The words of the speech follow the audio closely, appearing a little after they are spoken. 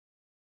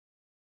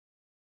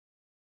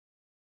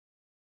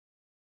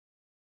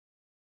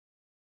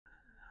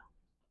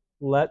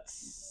Let's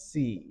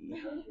see.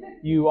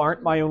 You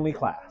aren't my only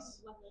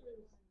class.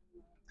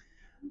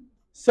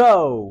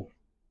 So,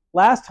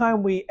 last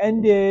time we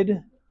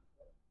ended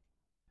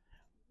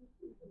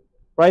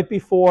right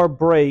before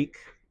break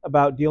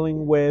about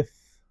dealing with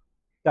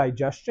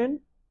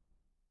digestion,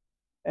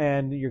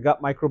 and your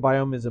gut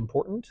microbiome is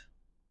important,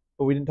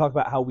 but we didn't talk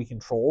about how we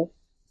control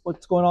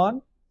what's going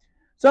on.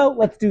 So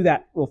let's do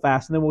that real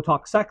fast, and then we'll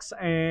talk sex,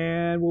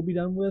 and we'll be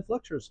done with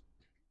lectures.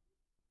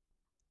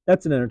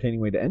 That's an entertaining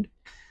way to end.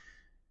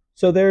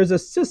 So there's a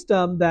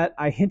system that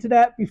I hinted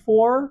at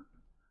before,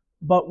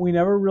 but we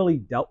never really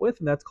dealt with,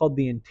 and that's called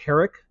the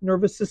enteric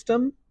nervous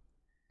system.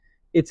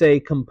 It's a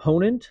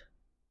component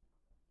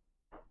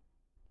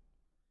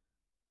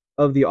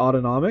of the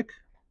autonomic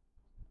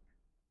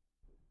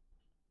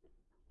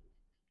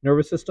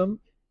nervous system.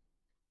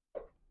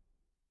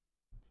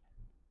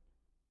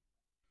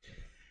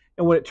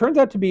 And what it turns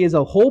out to be is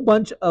a whole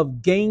bunch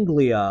of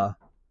ganglia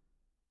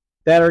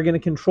that are going to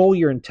control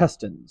your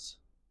intestines.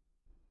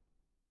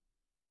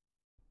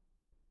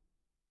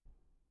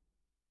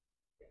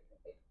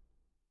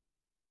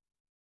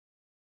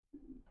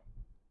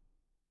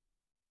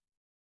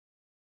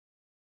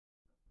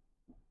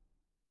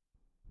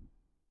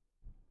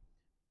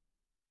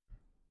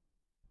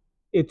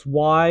 It's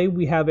why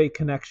we have a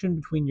connection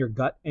between your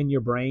gut and your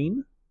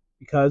brain,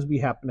 because we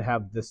happen to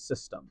have this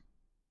system.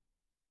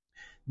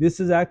 This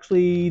is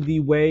actually the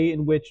way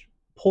in which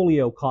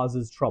polio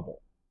causes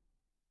trouble.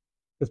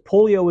 Because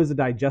polio is a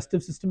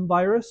digestive system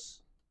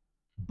virus,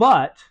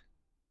 but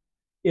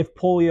if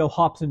polio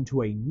hops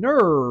into a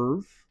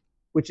nerve,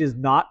 which is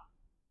not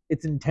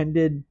its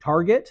intended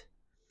target,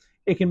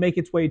 it can make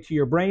its way to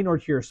your brain or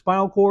to your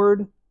spinal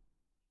cord.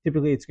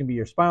 Typically, it's going to be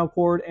your spinal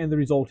cord, and the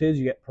result is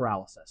you get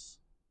paralysis.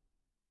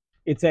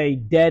 It's a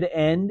dead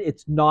end.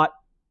 It's not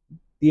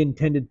the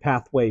intended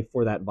pathway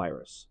for that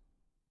virus.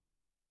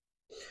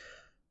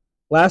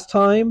 Last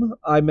time,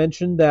 I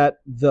mentioned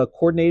that the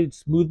coordinated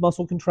smooth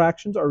muscle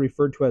contractions are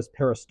referred to as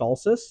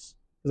peristalsis,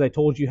 because I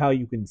told you how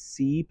you can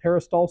see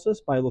peristalsis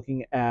by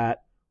looking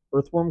at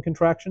earthworm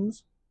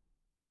contractions.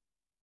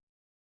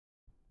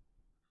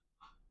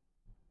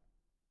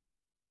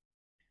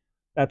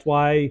 That's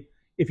why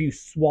if you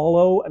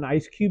swallow an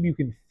ice cube, you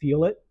can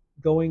feel it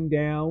going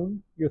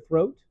down your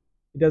throat.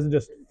 It doesn't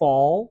just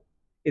fall.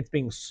 It's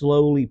being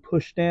slowly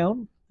pushed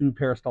down through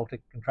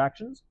peristaltic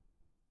contractions.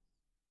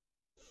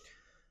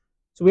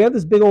 So we have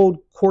this big old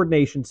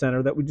coordination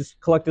center that we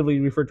just collectively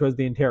refer to as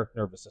the enteric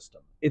nervous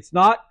system. It's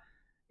not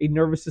a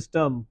nervous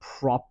system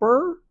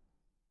proper,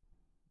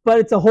 but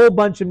it's a whole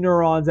bunch of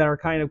neurons that are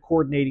kind of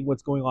coordinating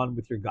what's going on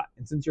with your gut.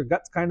 And since your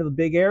gut's kind of a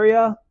big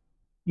area,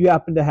 you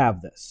happen to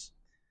have this.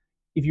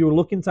 If you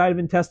look inside of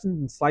intestines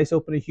and slice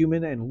open a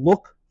human and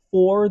look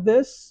for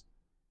this,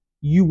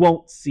 you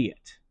won't see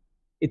it.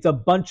 It's a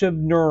bunch of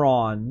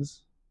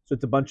neurons, so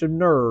it's a bunch of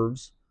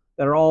nerves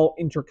that are all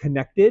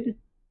interconnected,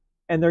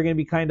 and they're going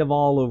to be kind of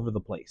all over the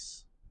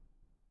place.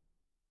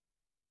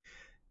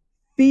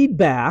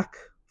 Feedback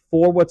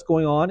for what's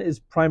going on is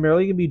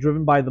primarily going to be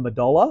driven by the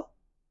medulla,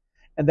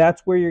 and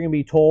that's where you're going to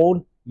be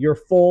told you're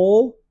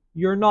full,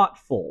 you're not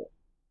full.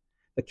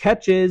 The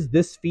catch is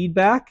this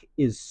feedback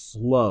is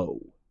slow.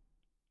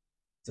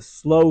 It's a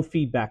slow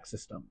feedback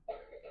system.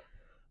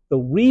 The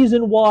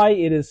reason why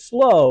it is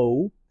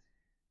slow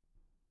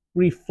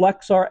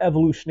reflects our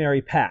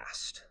evolutionary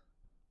past.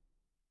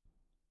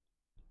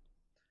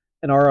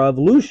 And our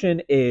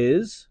evolution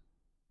is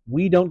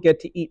we don't get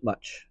to eat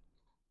much.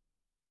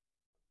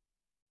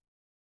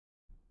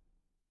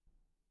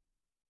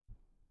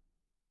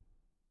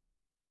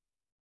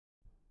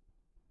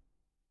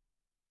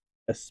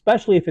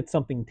 Especially if it's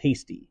something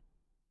tasty.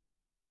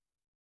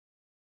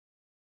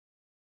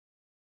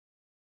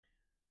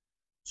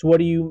 So what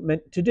are you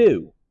meant to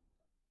do?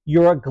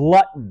 You're a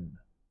glutton.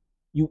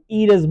 You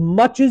eat as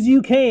much as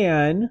you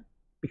can,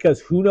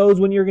 because who knows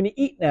when you're going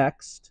to eat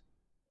next,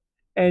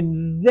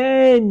 and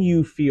then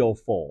you feel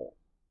full.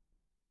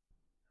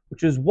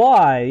 Which is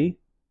why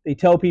they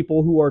tell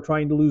people who are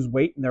trying to lose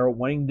weight and they're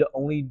wanting to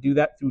only do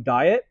that through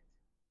diet,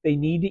 they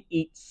need to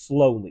eat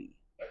slowly.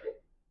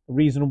 The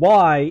reason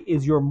why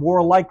is you're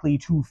more likely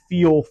to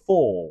feel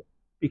full,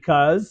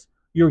 because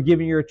you're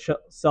giving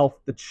yourself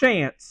the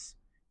chance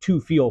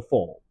to feel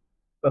full.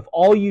 But if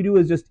all you do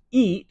is just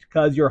eat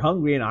because you're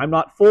hungry and I'm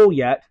not full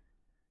yet,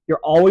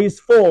 you're always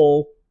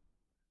full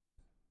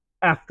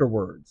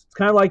afterwards. It's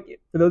kind of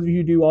like, for those of you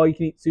who do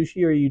all-you-can-eat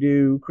sushi or you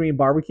do Korean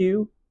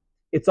barbecue,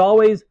 it's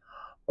always,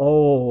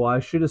 oh, I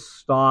should have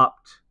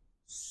stopped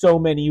so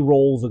many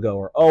rolls ago,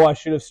 or oh, I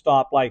should have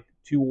stopped like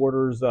 2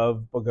 orders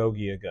of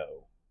bulgogi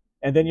ago.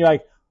 And then you're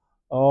like,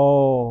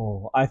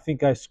 oh, I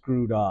think I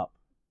screwed up.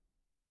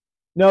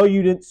 No,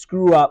 you didn't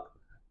screw up.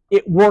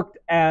 It worked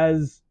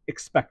as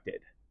expected,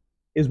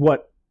 is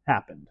what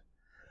happened.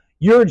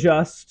 You're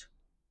just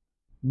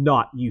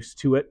not used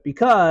to it,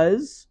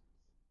 because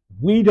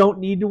we don't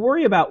need to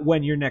worry about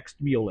when your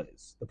next meal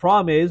is. The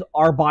problem is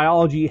our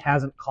biology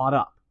hasn't caught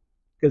up,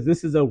 because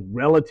this is a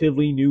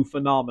relatively new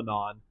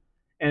phenomenon,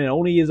 and it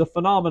only is a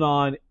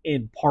phenomenon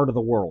in part of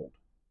the world.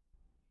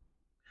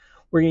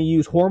 We're going to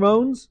use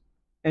hormones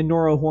and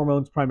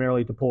neurohormones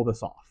primarily to pull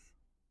this off.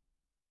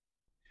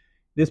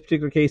 This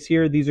particular case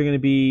here, these are going to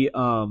be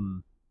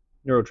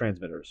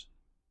neurotransmitters.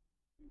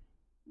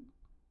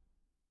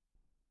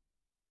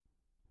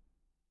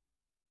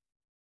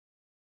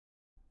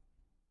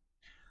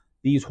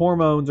 These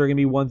hormones are going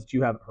to be ones that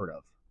you haven't heard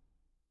of.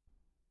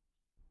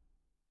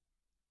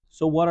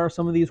 So what are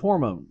some of these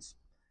hormones?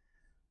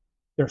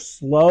 They're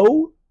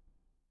slow,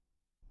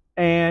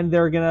 and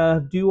they're going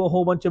to do a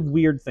whole bunch of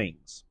weird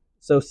things.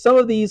 So some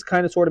of these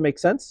kind of sort of make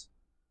sense.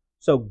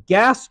 So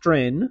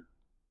gastrin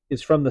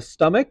is from the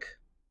stomach,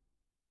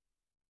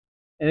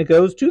 and it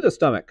goes to the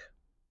stomach.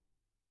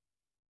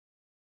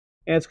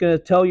 And it's going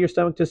to tell your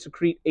stomach to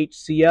secrete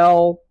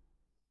HCl,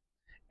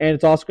 and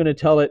it's also going to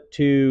tell it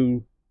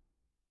to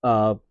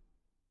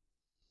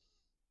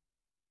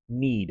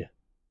need,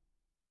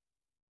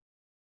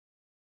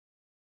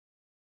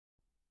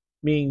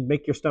 meaning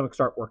make your stomach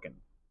start working.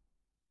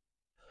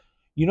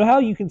 You know how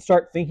you can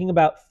start thinking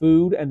about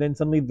food and then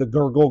suddenly the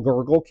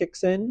gurgle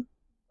kicks in?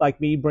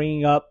 Like me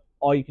bringing up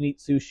all you can eat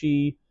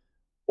sushi,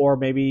 or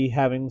maybe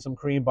having some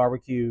Korean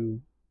barbecue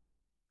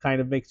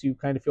kind of makes you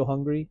kind of feel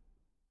hungry.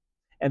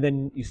 And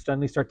then you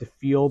suddenly start to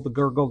feel the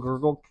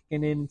gurgle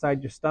kicking in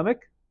inside your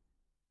stomach.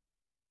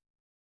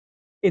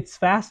 It's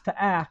fast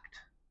to act.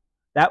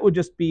 That would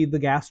just be the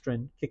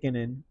gastrin kicking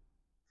in.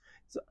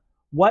 So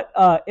what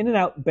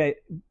In-N-Out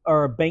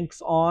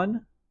banks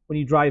on when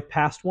you drive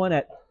past one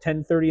at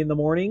 10:30 in the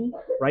morning,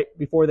 right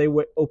before they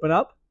open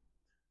up?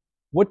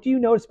 What do you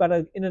notice about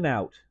an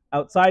In-N-Out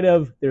outside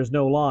of there's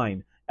no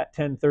line at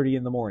 10:30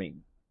 in the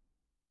morning?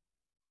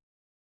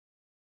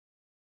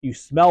 You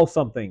smell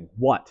something.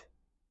 What?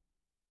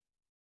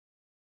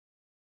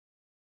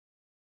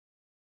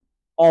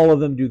 All of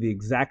them do the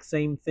exact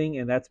same thing,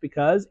 and that's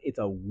because it's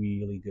a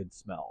really good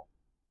smell.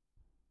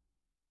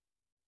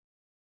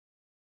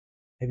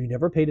 Have you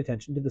never paid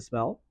attention to the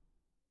smell?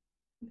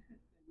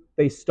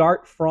 They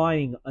start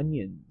frying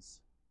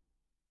onions.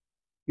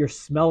 You're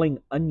smelling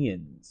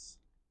onions.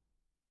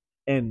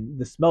 And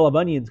the smell of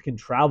onions can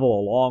travel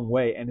a long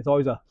way, and it's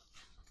always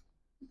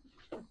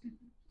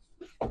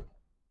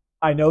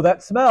I know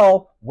that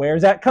smell.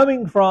 Where's that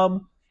coming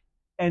from?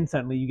 And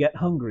suddenly you get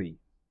hungry.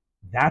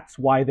 That's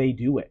why they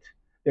do it.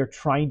 They're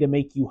trying to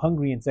make you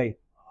hungry and say,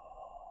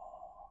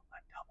 oh, a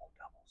double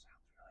sounds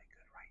really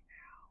good right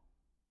now.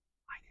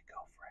 I could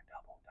go for a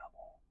double.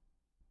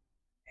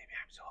 Maybe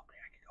I'm so hungry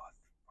I could go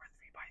for a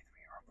 3x3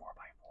 or a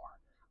 4x4.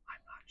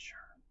 I'm not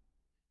sure.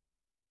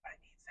 But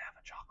it needs to have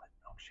a chocolate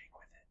milkshake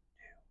with it,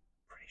 too.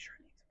 Pretty sure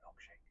it needs a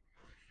milkshake.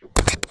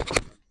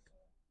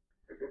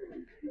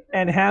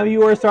 And how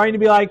you are starting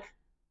to be like,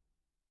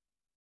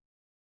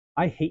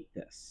 I hate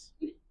this.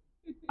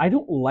 I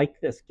don't like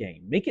this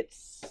game. Make it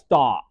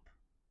stop.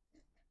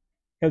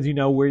 Because you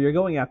know where you're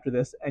going after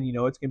this, and you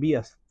know it's going to be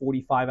a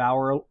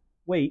 45-hour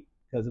wait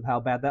because of how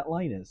bad that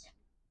line is.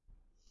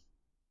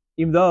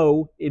 Even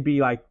though it'd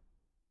be like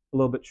a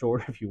little bit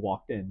shorter if you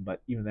walked in,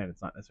 but even then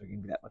it's not necessarily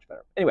going to be that much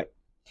better. Anyway,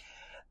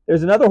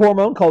 there's another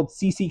hormone called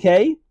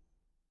CCK.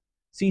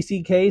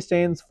 CCK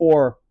stands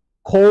for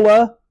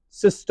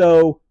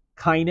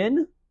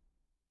cholecystokinin.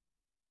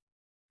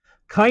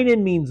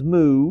 Kinin means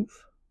move.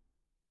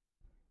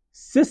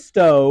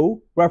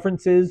 Cysto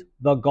references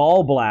the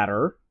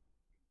gallbladder.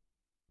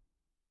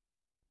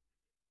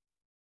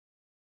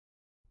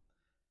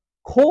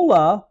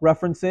 Cola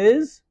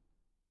references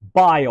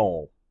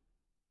bile.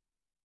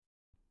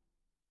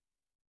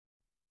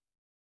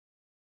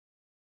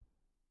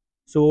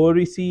 So what do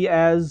we see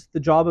as the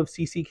job of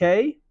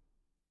CCK?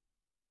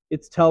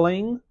 It's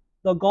telling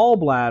the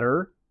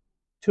gallbladder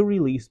to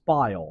release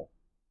bile.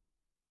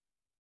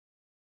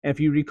 And if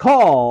you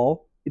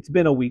recall, it's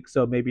been a week,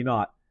 so maybe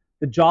not.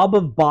 The job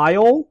of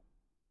bile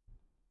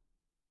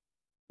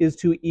is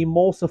to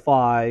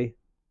emulsify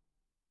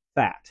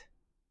fat.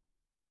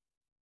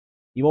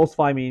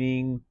 Emulsify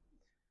meaning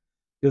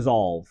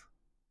dissolve.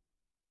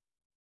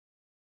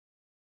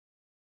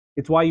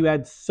 It's why you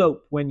add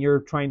soap when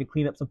you're trying to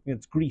clean up something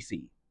that's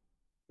greasy.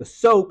 The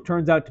soap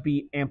turns out to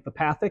be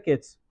amphipathic.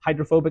 It's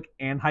hydrophobic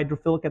and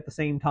hydrophilic at the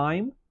same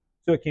time,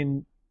 so it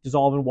can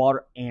dissolve in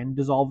water and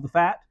dissolve the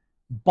fat.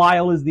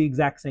 Bile is the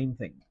exact same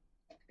thing.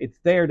 It's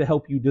there to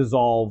help you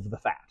dissolve the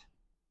fat.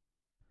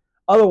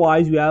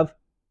 Otherwise, you have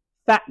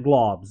fat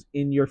globs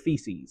in your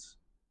feces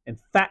and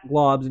fat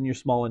globs in your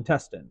small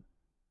intestine,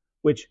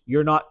 which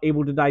you're not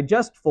able to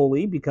digest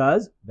fully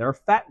because they're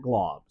fat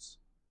globs.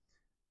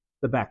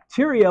 The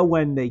bacteria,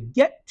 when they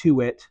get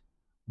to it,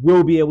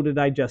 will be able to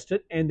digest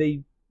it, and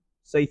they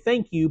say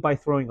thank you by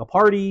throwing a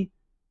party.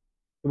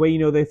 The way you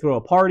know they throw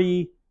a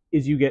party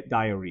is you get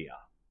diarrhea.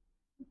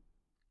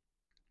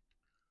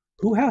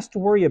 Who has to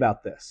worry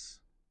about this?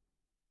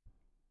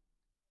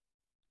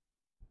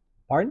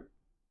 Pardon?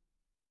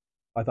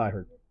 I thought I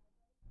heard.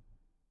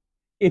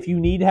 If you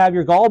need to have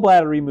your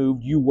gallbladder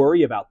removed, you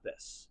worry about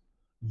this.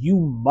 You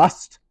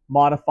must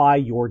modify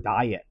your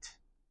diet.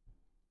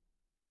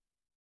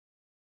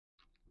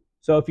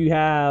 So if you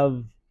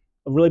have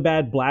a really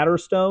bad bladder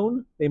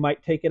stone, they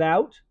might take it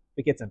out. If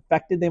it gets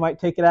infected, they might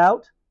take it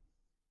out.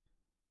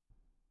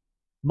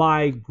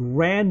 My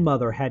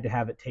grandmother had to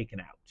have it taken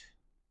out.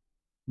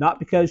 Not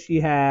because she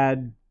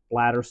had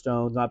bladder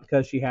stones, not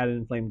because she had an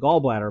inflamed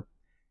gallbladder.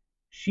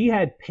 She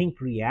had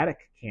pancreatic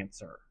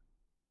cancer.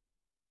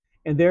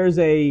 And there's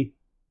a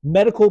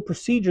medical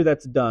procedure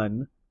that's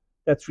done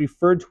that's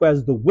referred to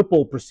as the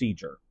Whipple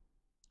procedure.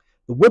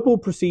 The Whipple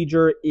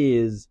procedure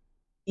is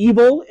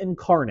evil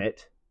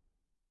incarnate,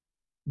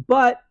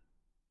 but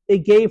it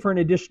gave her an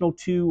additional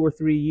 2 or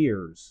 3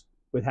 years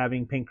with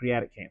having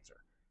pancreatic cancer.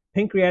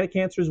 Pancreatic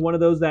cancer is one of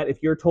those that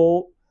if you're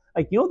told,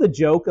 like, you know, the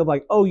joke of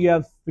like, oh, you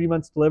have 3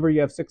 months to live or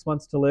you have 6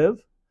 months to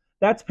live?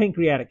 That's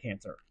pancreatic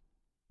cancer,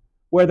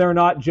 where they're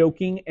not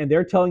joking and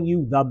they're telling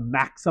you the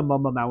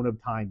maximum amount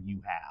of time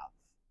you have.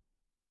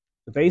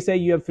 If they say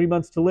you have 3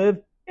 months to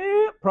live,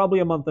 probably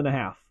a month and a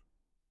half.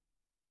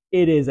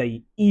 It is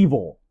a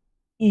evil,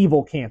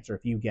 evil cancer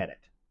if you get it.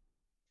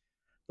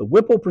 The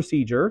Whipple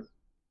procedure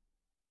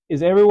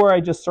is everywhere I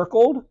just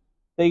circled.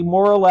 They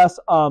more or less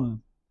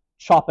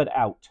chop it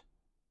out.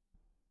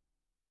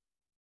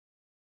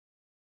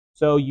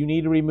 So you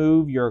need to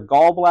remove your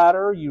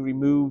gallbladder. You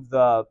remove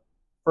the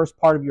first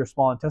part of your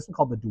small intestine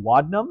called the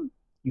duodenum.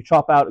 You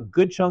chop out a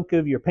good chunk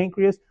of your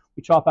pancreas.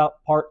 You chop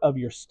out part of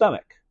your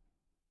stomach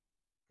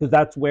because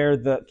that's where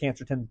the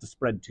cancer tends to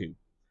spread to.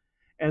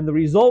 And the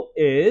result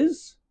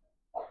is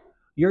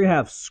you're going to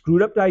have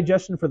screwed up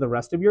digestion for the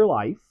rest of your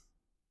life.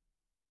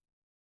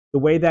 The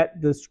way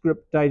that the screwed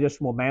up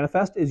digestion will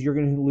manifest is you're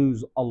going to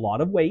lose a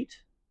lot of weight.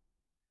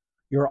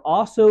 You're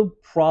also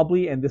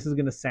probably, and this is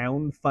going to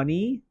sound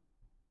funny,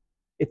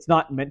 it's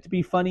not meant to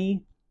be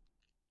funny,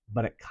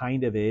 but it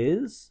kind of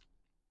is.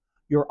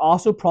 You're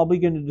also probably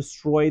going to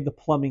destroy the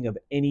plumbing of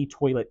any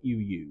toilet you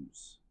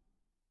use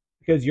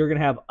because you're going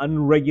to have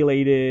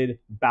unregulated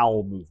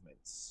bowel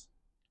movements.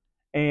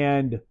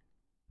 And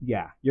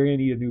yeah, you're going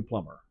to need a new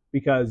plumber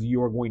because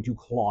you're going to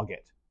clog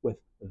it with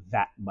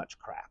that much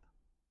crap.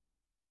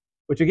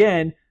 Which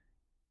again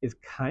is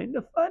kind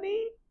of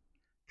funny,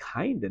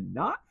 kind of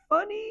not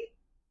funny,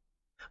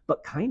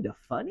 but kind of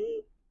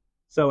funny.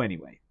 So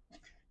anyway,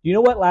 do you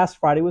know what last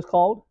Friday was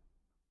called?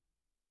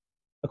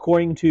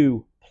 According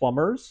to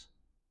plumbers,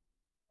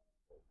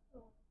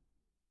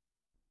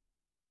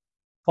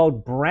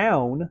 called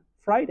Brown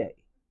Friday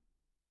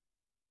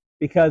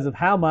because of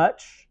how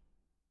much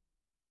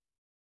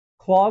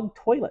clogged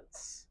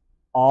toilets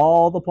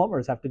all the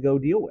plumbers have to go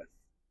deal with.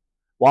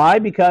 Why?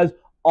 Because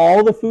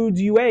all the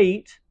foods you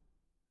ate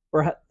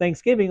for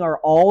Thanksgiving are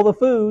all the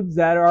foods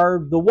that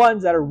are the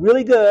ones that are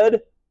really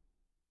good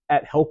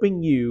at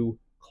helping you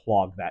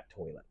clog that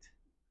toilet.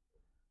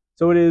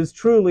 So it is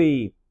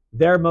truly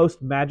their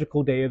most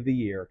magical day of the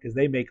year because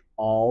they make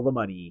all the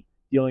money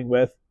dealing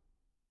with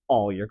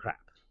all your crap.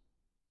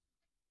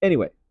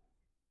 Anyway,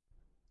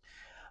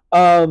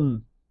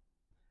 the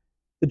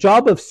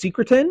job of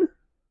secretin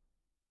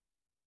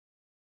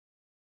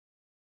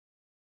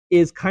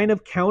is kind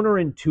of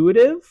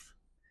counterintuitive.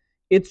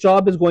 Its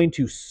job is going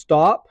to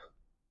stop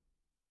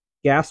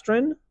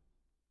gastrin.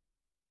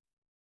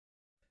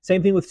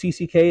 Same thing with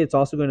CCK. It's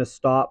also going to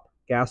stop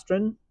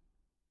gastrin.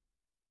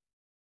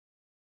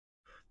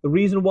 The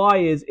reason why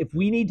is if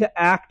we need to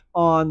act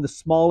on the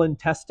small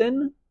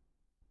intestine,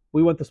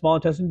 we want the small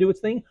intestine to do its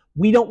thing.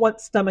 We don't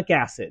want stomach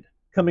acid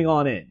coming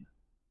on in.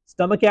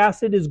 Stomach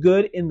acid is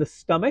good in the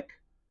stomach.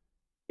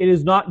 It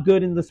is not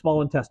good in the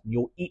small intestine.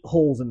 You'll eat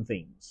holes in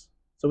things.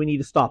 So we need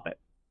to stop it.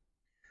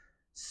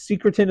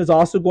 Secretin is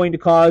also going to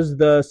cause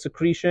the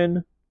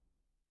secretion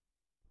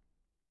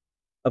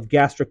of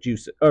gastric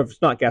juices, or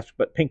it's not gastric,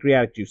 but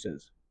pancreatic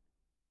juices.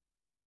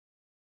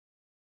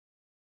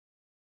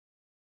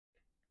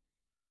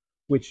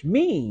 Which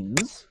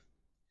means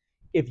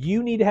if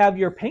you need to have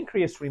your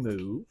pancreas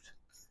removed,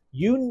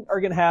 you are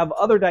going to have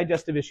other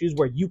digestive issues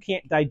where you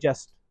can't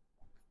digest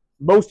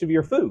most of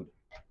your food.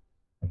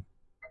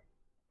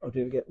 Oh,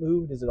 did it get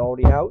moved? Is it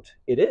already out?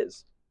 It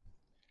is.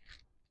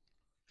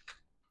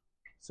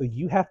 So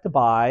you have to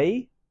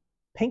buy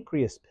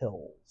pancreas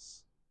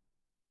pills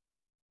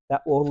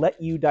that will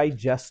let you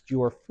digest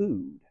your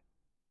food.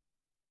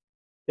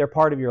 They're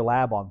part of your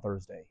lab on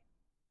Thursday.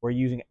 We're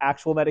using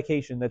actual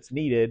medication that's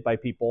needed by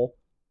people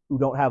who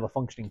don't have a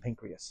functioning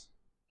pancreas.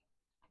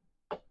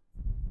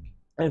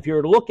 And if you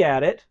were to look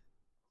at it,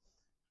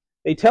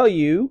 they tell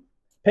you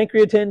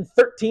pancreatin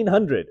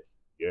 1300.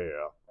 Yeah.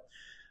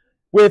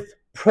 With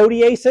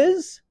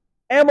proteases,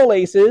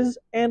 amylases,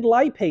 and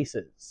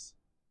lipases.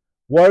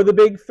 What are the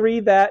big three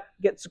that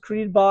get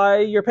secreted by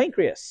your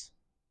pancreas?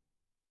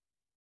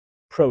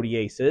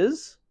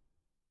 Proteases,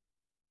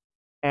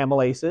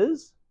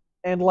 amylases,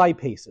 and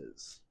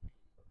lipases.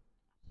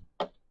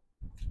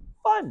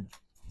 Fun.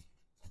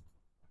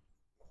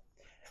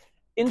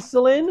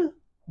 Insulin,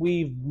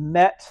 we've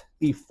met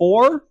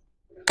before.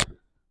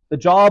 The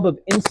job of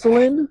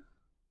insulin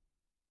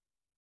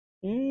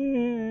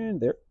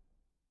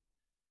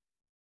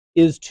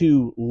is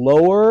to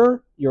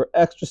lower your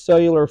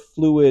extracellular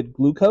fluid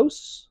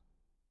glucose.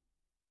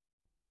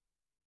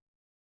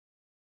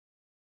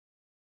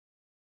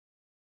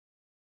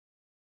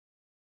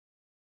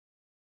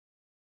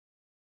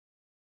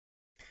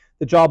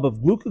 The job of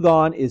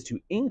glucagon is to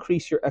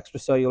increase your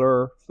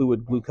extracellular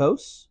fluid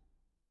glucose.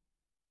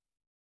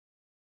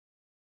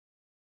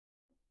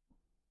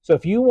 So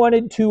if you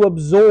wanted to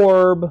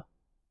absorb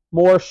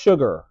more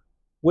sugar,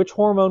 which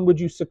hormone would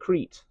you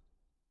secrete?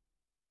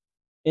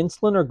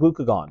 Insulin or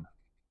glucagon?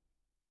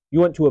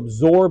 You want to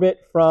absorb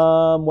it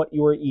from what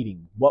you are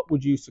eating. What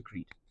would you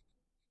secrete?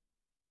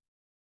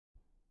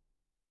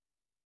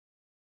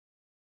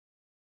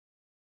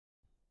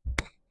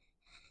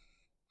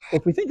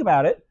 If we think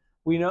about it,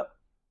 we know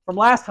from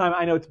last time,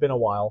 I know it's been a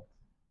while,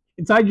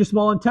 inside your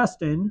small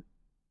intestine,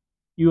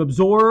 you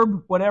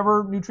absorb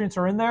whatever nutrients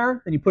are in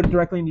there, then you put it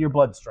directly into your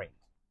bloodstream.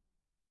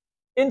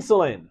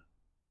 Insulin,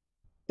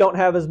 don't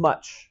have as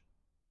much.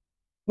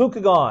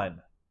 Glucagon,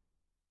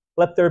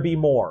 let there be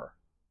more.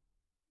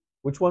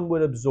 Which one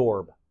would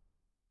absorb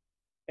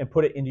and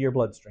put it into your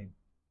bloodstream?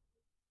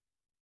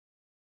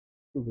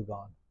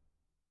 Glucagon.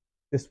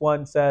 This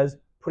one says,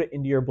 put it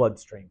into your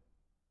bloodstream.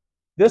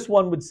 This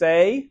one would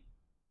say,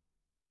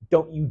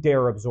 don't you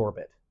dare absorb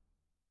it.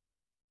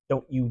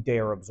 Don't you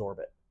dare absorb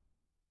it.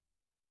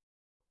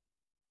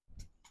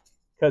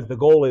 Because the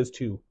goal is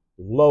to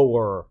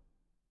lower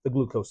the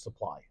glucose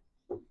supply.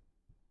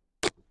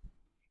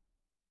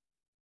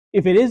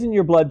 If it is in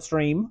your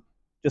bloodstream,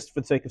 just for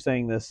the sake of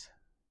saying this,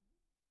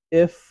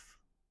 if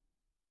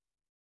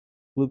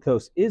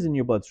glucose is in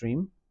your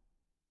bloodstream,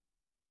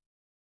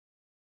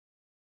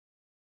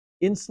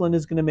 insulin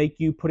is going to make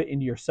you put it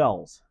into your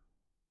cells.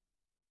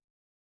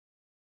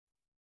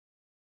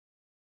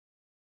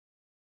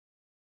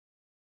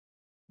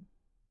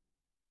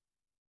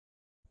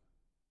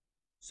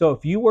 So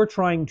if you were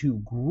trying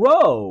to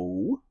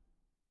grow,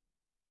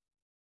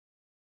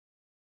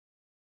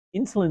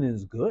 insulin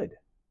is good.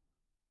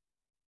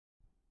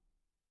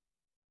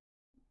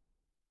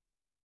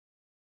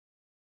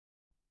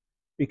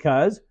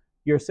 Because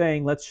you're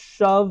saying, let's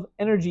shove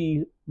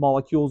energy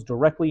molecules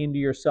directly into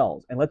your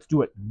cells, and let's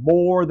do it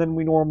more than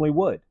we normally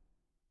would.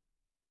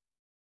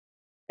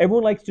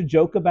 Everyone likes to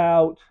joke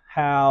about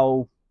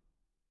how,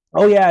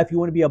 oh yeah, if you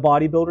want to be a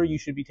bodybuilder, you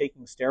should be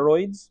taking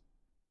steroids.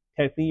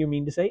 Technically, you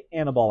mean to say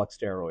anabolic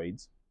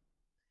steroids.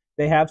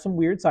 They have some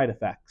weird side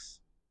effects.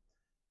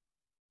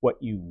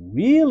 What you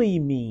really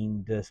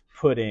mean to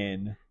put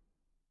in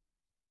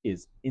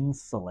is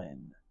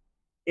insulin.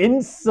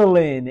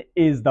 Insulin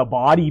is the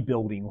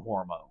bodybuilding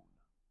hormone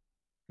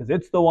because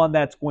it's the one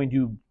that's going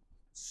to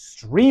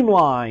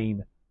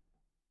streamline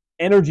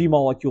energy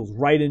molecules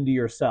right into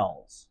your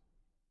cells.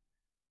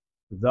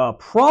 The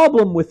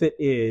problem with it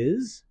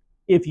is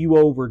if you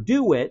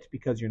overdo it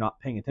because you're not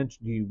paying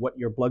attention to what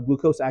your blood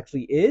glucose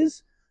actually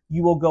is,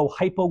 you will go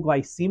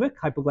hypoglycemic.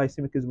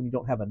 Hypoglycemic is when you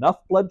don't have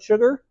enough blood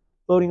sugar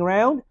floating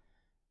around.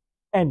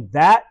 And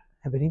that,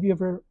 have any of you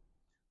ever,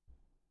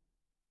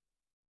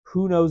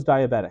 who knows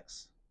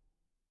diabetics?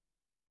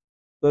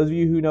 Those of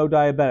you who know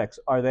diabetics,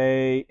 are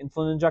they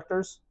insulin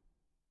injectors?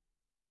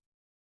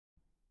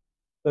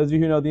 Those of you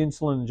who know the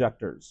insulin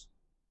injectors,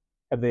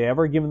 have they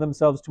ever given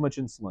themselves too much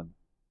insulin?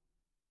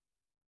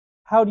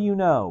 How do you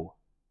know?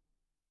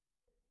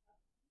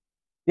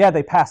 Yeah,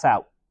 they pass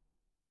out.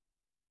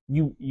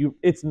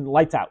 It's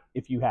lights out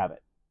if you have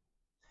it.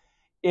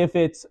 If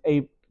it's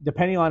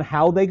depending on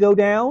how they go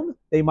down,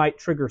 they might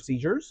trigger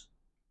seizures.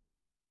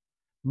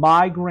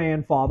 My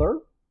grandfather,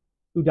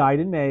 who died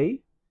in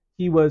May,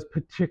 he was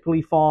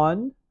particularly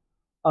fond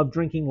of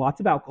drinking lots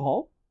of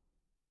alcohol.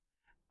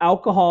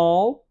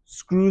 Alcohol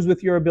screws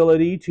with your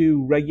ability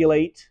to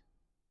regulate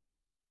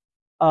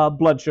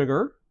blood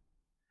sugar.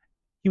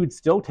 He would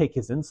still take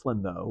his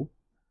insulin, though.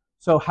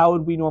 So how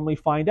would we normally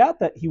find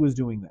out that he was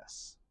doing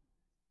this?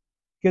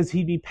 Because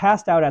he'd be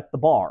passed out at the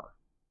bar.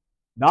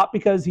 Not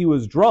because he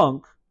was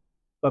drunk,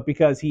 but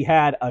because he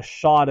had a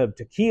shot of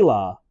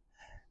tequila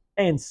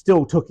and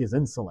still took his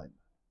insulin.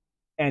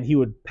 And he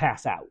would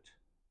pass out.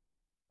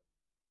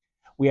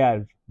 We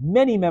have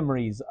many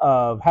memories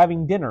of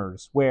having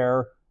dinners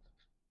where,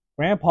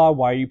 Grandpa,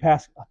 why are you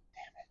passing? Oh,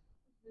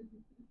 damn it.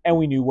 And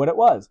we knew what it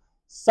was.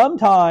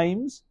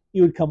 Sometimes he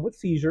would come with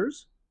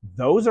seizures.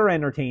 Those are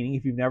entertaining.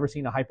 If you've never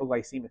seen a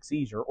hypoglycemic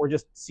seizure, or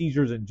just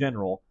seizures in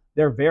general,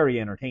 they're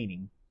very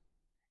entertaining.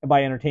 And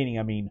by entertaining,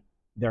 I mean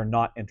they're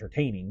not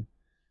entertaining.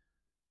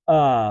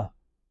 I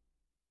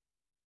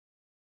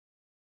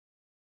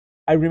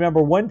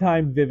remember one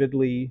time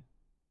vividly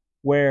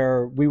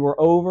where we were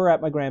over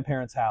at my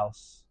grandparents'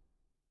 house.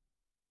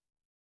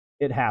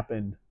 It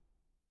happened.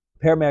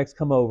 Paramedics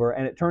come over,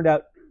 and it turned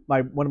out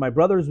one of my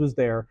brothers was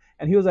there,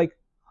 and he was like,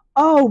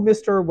 oh,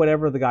 Mr.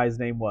 whatever the guy's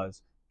name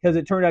was, because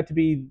it turned out to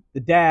be the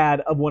dad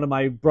of one of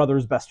my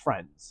brother's best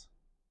friends.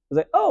 I was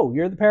like, oh,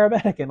 you're the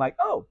paramedic, and like,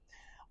 oh,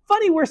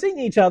 funny, we're seeing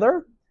each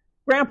other.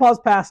 Grandpa's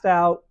passed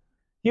out.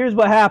 Here's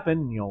what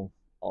happened,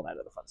 all that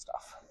other fun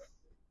stuff.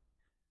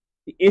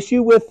 The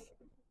issue with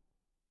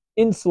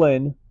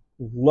insulin,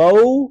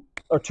 low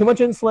or too much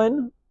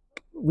insulin,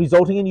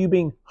 resulting in you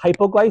being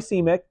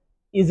hypoglycemic,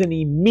 is an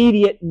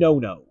immediate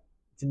no-no.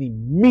 It's an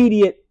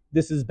immediate,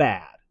 this is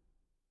bad.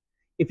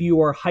 If you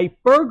are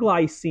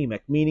hyperglycemic,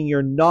 meaning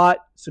you're not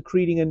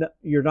putting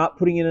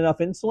in enough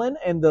insulin,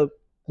 and the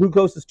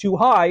glucose is too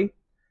high,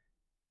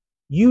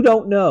 you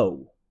don't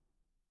know.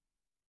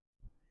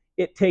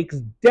 It takes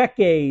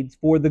decades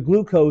for the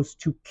glucose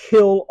to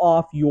kill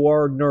off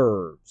your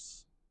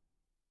nerves.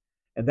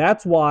 And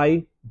that's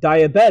why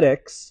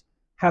diabetics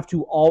have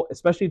to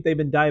especially if they've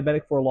been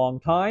diabetic for a long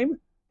time,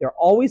 they're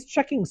always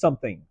checking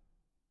something.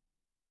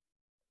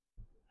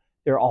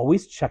 They're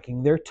always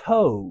checking their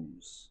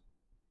toes.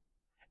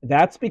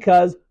 That's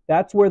because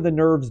that's where the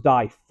nerves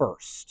die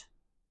first.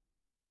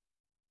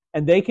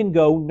 And they can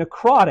go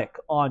necrotic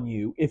on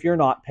you if you're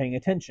not paying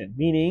attention,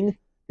 meaning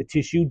the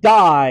tissue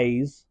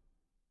dies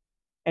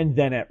and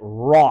then it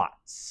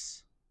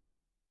rots,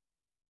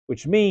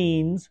 which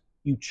means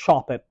you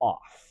chop it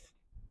off.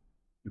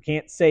 You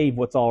can't save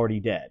what's already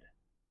dead.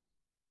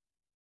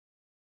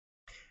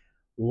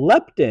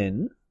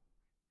 Leptin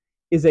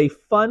is a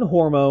fun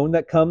hormone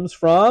that comes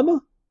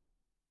from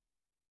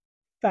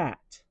fat.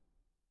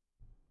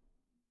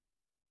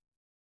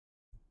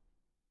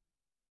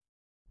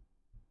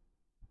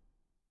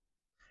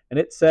 And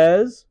it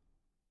says,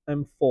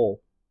 I'm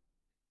full.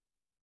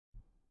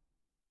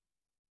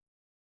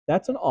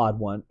 That's an odd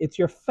one. It's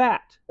your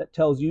fat that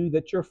tells you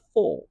that you're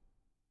full.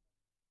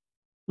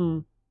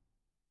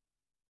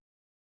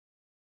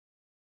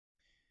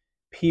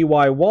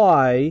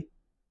 PYY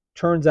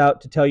turns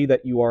out to tell you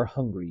that you are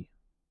hungry.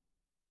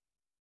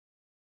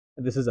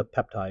 And this is a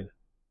peptide. It's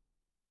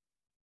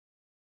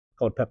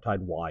called peptide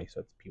Y, so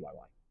it's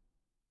PYY.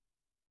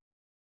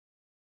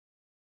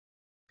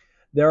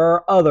 There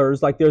are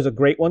others, like there's a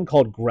great one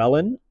called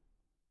ghrelin.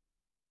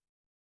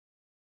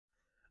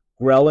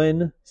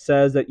 Ghrelin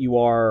says that you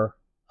are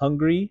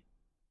hungry,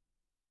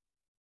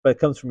 but it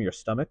comes from your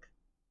stomach.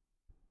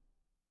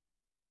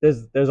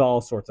 There's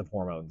all sorts of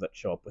hormones that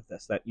show up with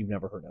this that you've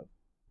never heard of.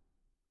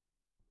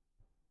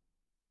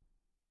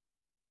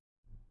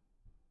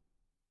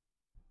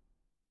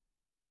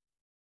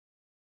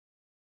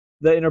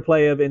 The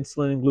interplay of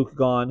insulin and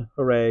glucagon,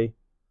 hooray.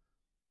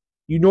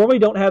 You normally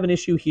don't have an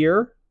issue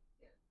here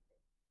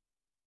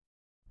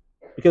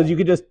because you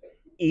could just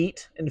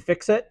eat and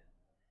fix it.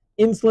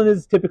 Insulin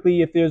is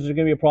typically, if there's going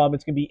to be a problem,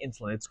 it's going to be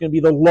insulin. It's going to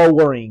be the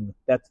lowering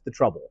that's the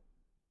trouble.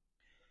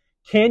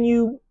 Can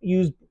you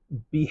use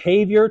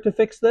behavior to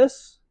fix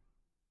this?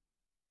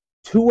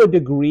 To a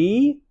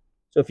degree.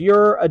 So if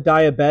you're a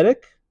diabetic,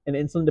 an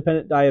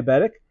insulin-dependent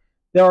diabetic,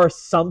 there are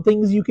some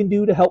things you can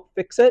do to help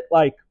fix it,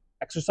 like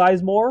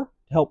exercise more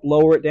to help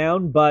lower it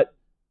down. But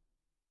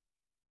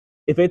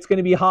if it's going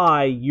to be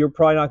high, you're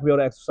probably not going to be able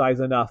to exercise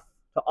enough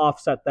to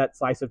offset that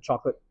slice of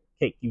chocolate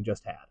cake you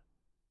just had.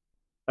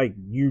 Like,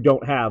 you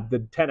don't have the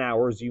 10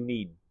 hours you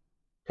need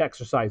to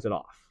exercise it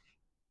off.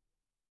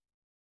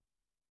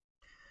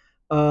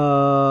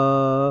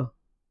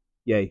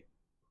 Yay.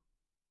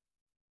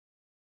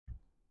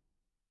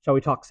 Shall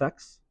we talk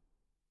sex?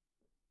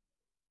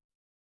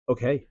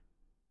 Okay.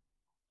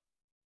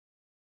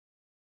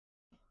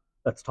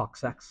 Let's talk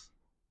sex.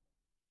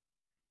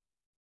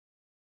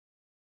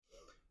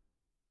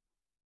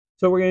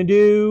 So we're going to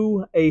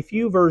do a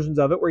few versions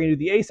of it. We're going to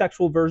do the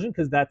asexual version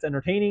because that's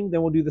entertaining.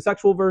 Then we'll do the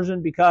sexual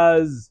version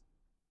because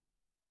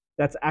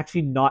that's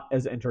actually not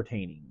as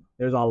entertaining.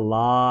 There's a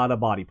lot of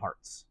body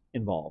parts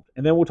involved.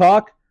 And then we'll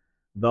talk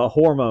the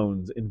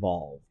hormones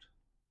involved.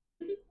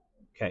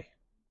 Okay.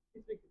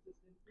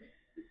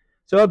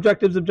 So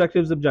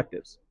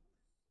objectives.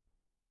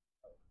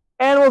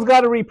 Animals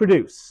got to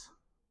reproduce.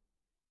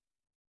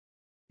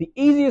 The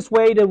easiest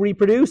way to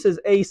reproduce is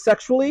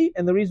asexually,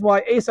 and the reason why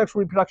asexual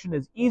reproduction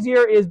is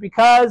easier is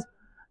because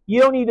you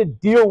don't need to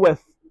deal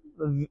with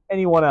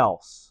anyone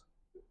else.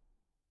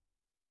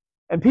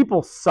 And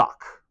people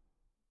suck.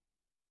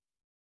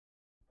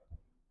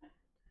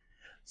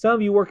 Some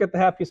of you work at the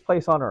happiest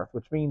place on earth,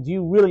 which means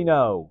you really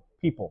know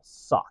people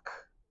suck.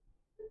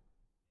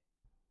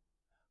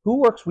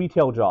 Who works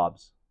retail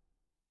jobs?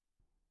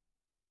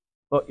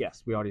 Oh,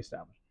 yes, we already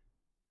established.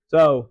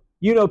 So,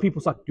 you know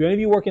people suck. Do any of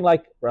you work in,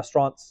 like,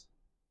 restaurants?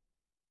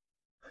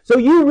 So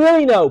you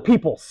really know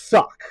people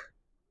suck.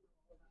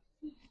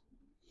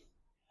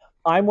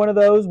 I'm one of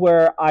those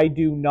where I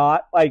do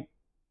not, like,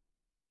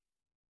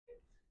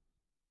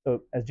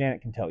 so as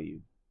Janet can tell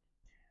you,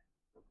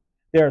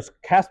 there's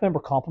cast member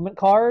compliment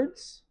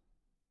cards,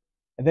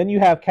 and then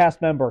you have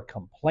cast member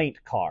complaint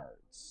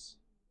cards.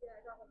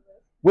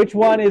 Which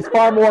one is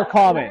far more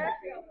common?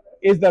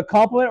 Is the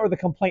compliment or the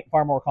complaint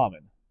far more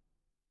common?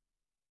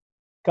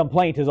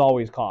 Complaint is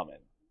always common.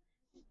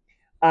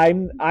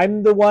 I'm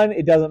the one,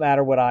 it doesn't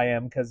matter what I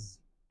am because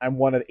I'm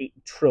one of 8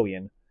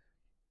 trillion.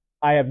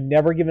 I have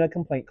never given a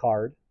complaint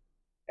card.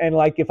 And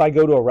like if I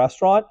go to a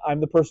restaurant, I'm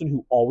the person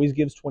who always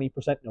gives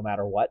 20% no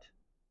matter what.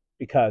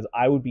 Because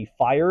I would be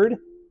fired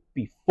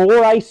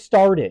before I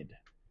started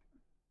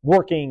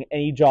working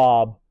any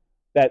job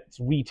that's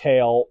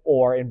retail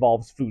or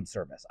involves food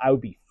service. I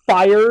would be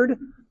fired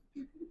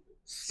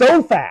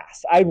so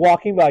fast. I'd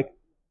walk in like,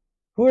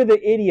 who are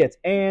the idiots?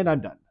 And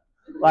I'm done.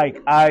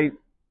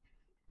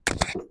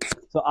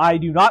 So I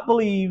do not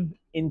believe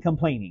in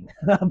complaining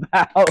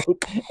about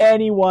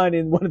anyone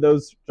in one of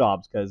those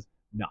jobs because,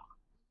 nah.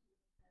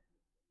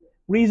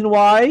 Reason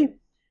why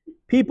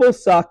People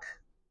suck.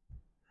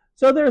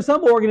 So there are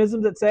some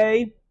organisms that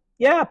say,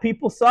 yeah,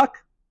 people suck.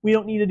 We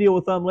don't need to deal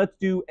with them. Let's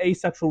do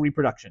asexual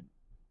reproduction.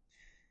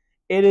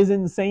 It is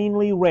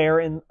insanely rare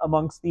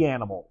amongst the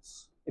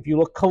animals. If you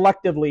look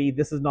collectively,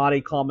 this is not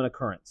a common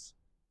occurrence.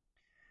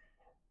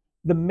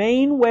 The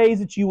main ways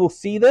that you will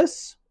see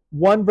this,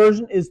 one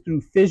version is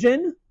through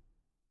fission,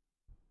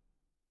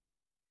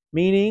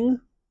 meaning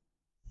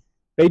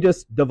they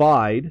just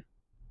divide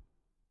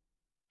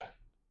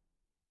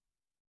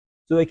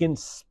so they can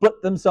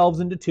split themselves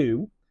into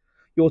two.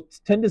 You'll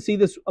tend to see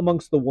this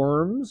amongst the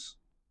worms.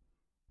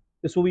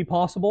 This will be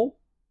possible.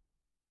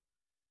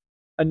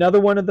 Another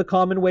one of the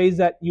common ways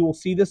that you will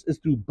see this is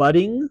through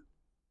budding.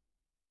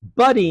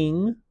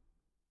 Budding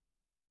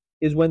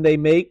is when they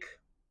make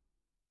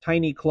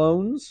tiny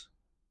clones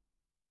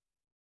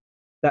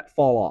that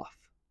fall off.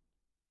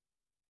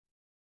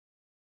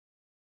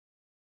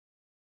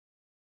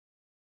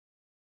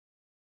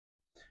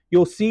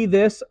 You'll see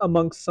this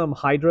amongst some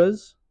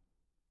hydras.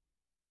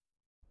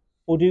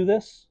 Will do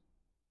this.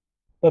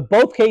 But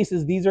both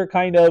cases, these are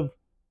kind of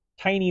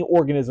tiny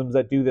organisms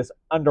that do this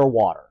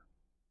underwater.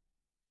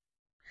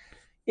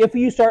 If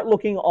you start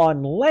looking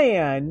on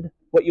land,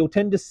 what you'll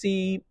tend to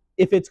see,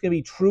 if it's going to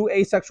be true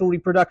asexual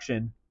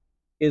reproduction,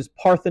 is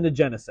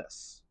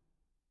parthenogenesis.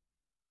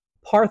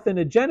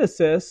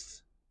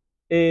 Parthenogenesis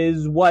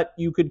is what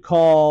you could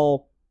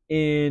call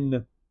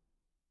in,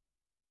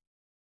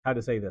 how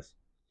to say this,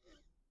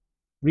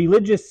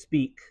 religious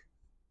speak,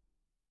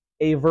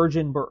 a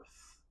virgin birth.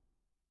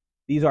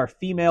 These are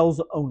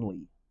females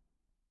only.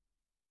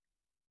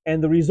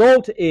 And the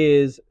result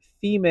is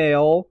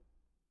female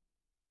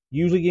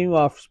usually giving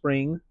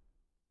offspring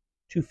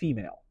to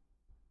female.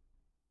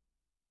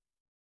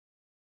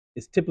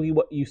 Is typically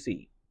what you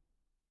see.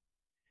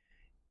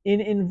 In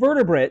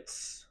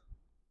invertebrates,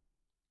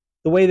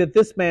 the way that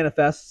this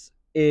manifests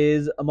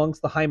is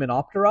amongst the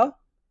Hymenoptera.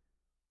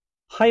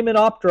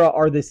 Hymenoptera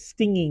are the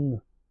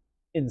stinging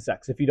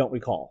insects, if you don't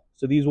recall.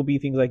 So these will be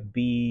things like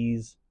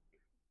bees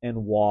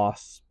and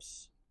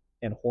wasps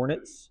and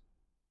hornets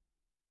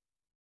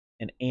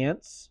and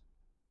ants.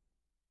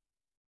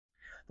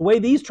 The way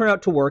these turn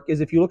out to work is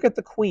if you look at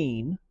the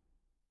queen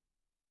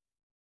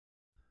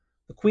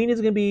is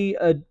going to be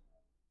a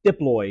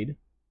diploid,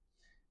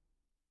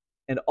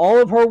 and all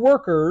of her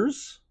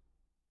workers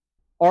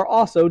are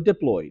also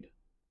diploid.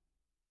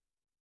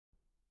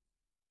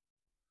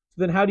 So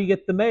then how do you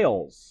get the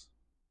males?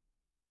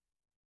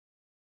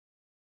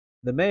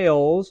 The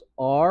males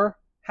are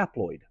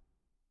haploid.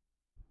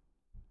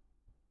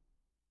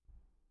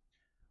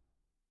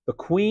 The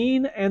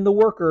queen and the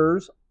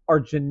workers are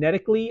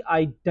genetically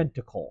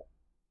identical.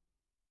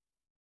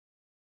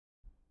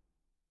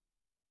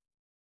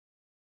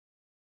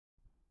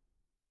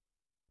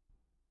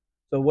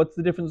 So what's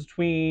the difference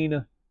between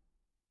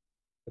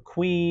the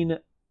queen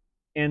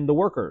and the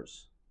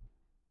workers?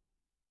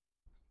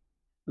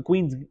 The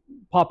queen's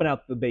popping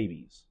out the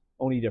babies.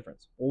 Only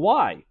difference. Well,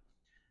 why?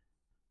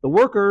 The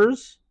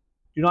workers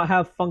do not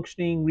have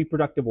functioning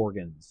reproductive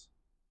organs.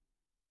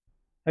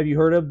 Have you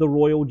heard of the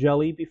royal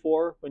jelly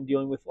before when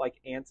dealing with like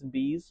ants and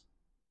bees?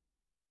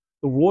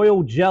 The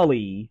royal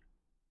jelly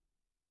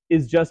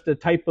is just a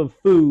type of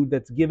food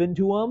that's given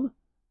to them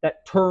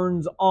that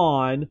turns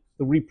on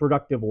the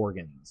reproductive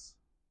organs.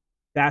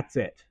 That's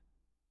it.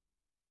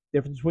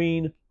 Difference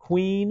between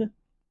queen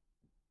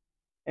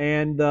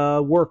and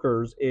the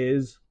workers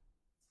is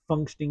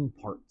functioning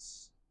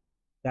parts.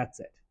 That's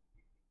it.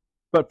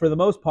 But for the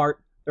most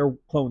part, they're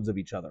clones of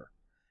each other.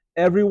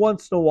 Every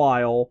once in a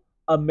while,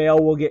 a male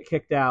will get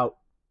kicked out.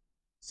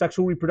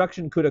 Sexual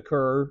reproduction could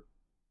occur,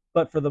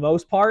 but for the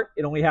most part,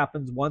 it only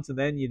happens once, and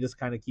then you just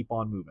kind of keep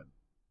on moving.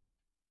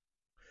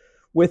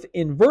 With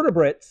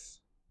invertebrates,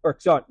 or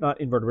sorry,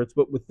 not invertebrates,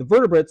 but with the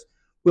vertebrates,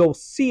 we'll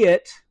see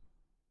it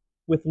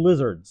with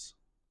lizards.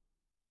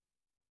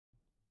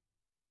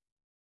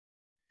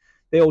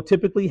 They will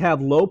typically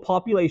have low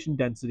population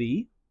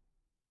density,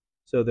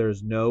 so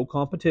there's no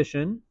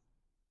competition.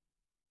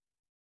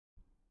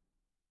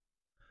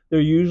 They're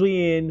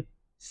usually in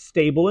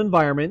stable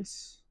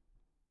environments.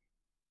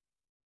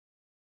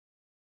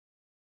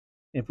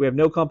 If we have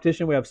no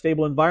competition, we have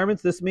stable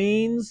environments. This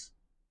means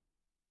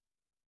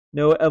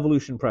no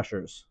evolution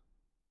pressures.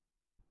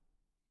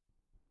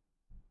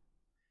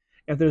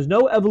 If there's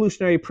no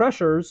evolutionary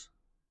pressures,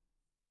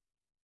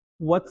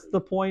 what's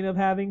the point of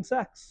having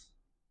sex?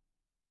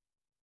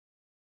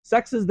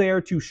 Sex is there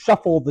to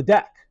shuffle the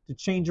deck, to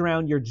change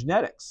around your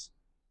genetics.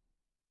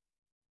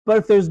 But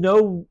if there's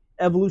no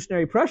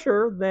evolutionary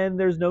pressure, then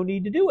there's no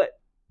need to do it,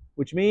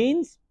 which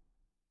means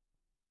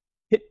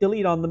hit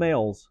delete on the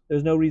males.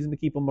 There's no reason to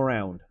keep them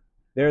around.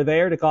 They're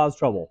there to cause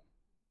trouble.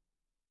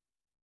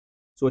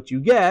 So what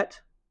you get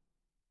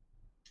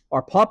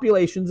are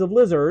populations of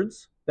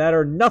lizards that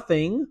are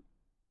nothing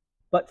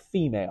but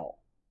female.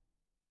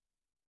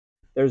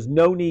 There's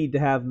no need to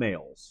have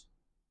males.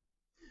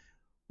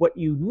 What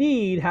you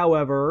need,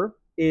 however,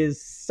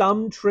 is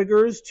some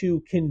triggers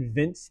to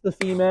convince the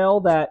female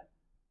that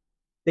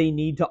they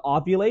need to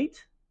ovulate.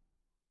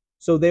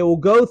 So they will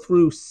go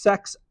through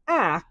sex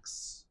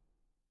acts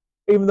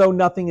even though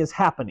nothing is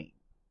happening.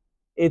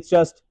 It's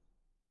just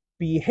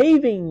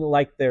behaving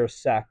like their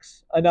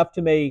sex enough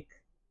to make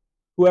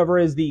whoever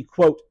is the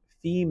quote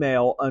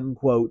female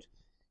unquote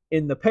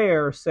in the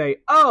pair say,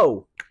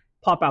 oh,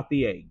 pop out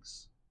the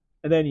eggs.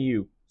 And then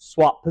you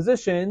swap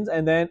positions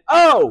and then,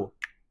 oh,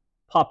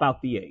 pop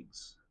out the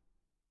eggs.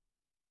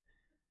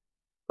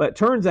 But it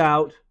turns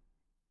out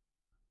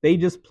they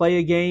just play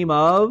a game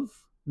of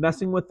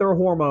messing with their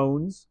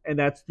hormones, and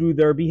that's through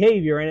their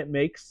behavior, and it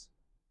makes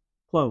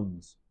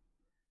clones.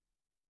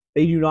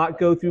 They do not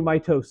go through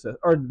mitosis,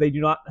 or they do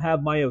not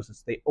have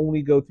meiosis. They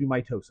only go through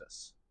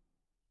mitosis.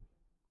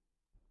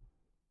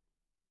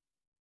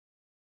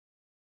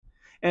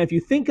 And if you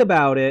think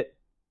about it,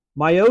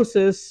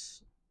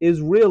 meiosis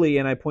is really,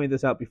 and I pointed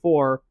this out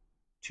before,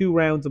 2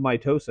 rounds of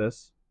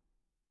mitosis.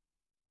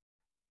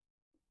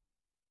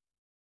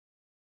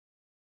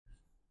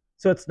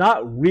 So it's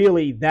not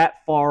really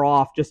that far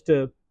off just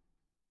to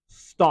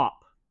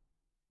stop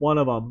one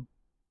of them,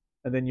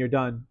 and then you're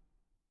done.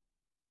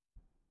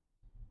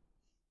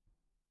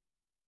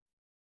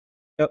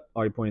 Yep,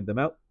 already pointed them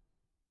out.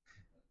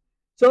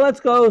 So let's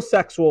go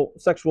sexual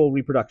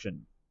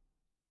reproduction.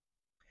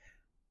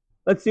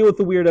 Let's deal with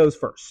the weirdos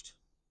first.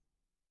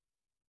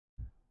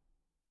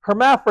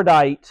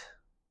 Hermaphrodite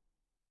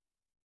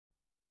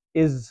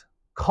is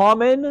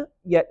common,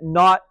 yet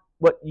not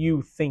what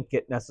you think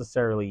it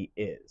necessarily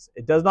is.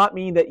 It does not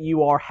mean that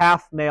you are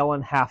half male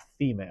and half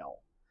female.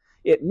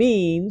 It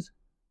means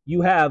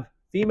you have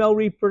female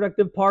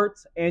reproductive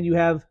parts and you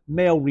have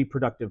male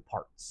reproductive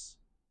parts.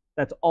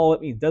 That's all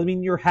it means. It doesn't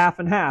mean you're half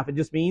and half. It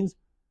just means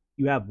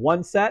you have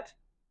one set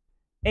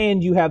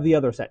and you have the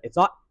other set. It's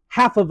not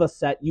half of a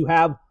set. You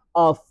have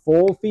a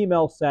full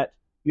female set.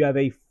 You have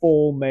a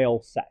full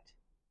male set.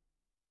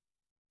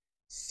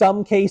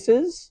 Some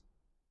cases,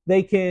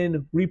 they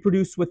can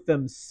reproduce with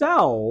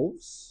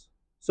themselves,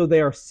 so they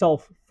are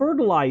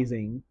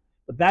self-fertilizing,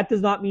 but that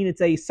does not mean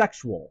it's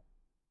asexual.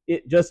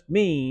 It just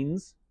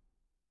means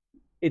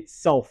it's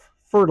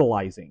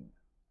self-fertilizing.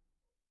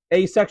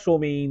 Asexual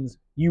means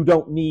you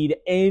don't need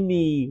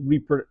any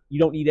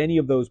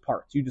of those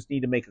parts. You just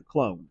need to make a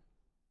clone.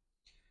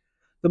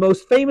 The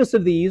most famous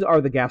of these are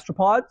the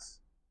gastropods.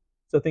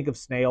 So think of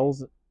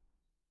snails,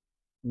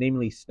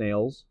 namely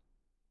snails.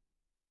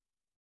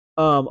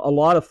 A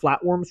lot of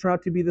flatworms turn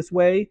out to be this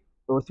way.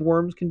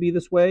 Earthworms can be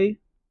this way.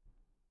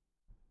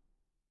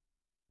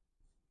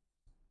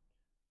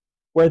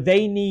 Where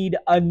they need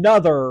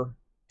another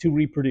to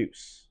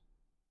reproduce.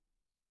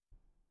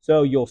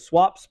 So you'll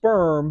swap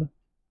sperm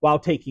while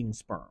taking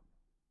sperm.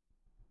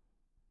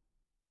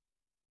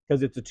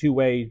 Because it's a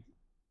two-way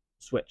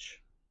switch.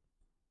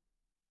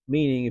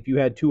 Meaning if you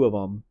had 2 of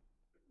them,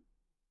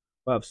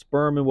 we'll have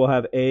sperm and we'll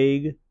have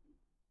egg,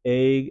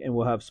 and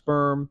we'll have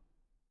sperm.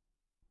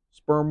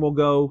 Sperm will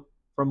go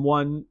from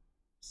one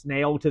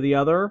snail to the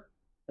other,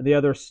 and the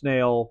other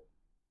snail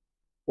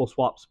will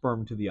swap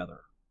sperm to the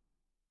other.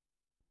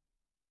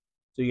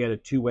 So you get a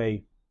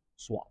 2-way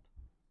swap.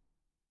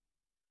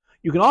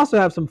 You can also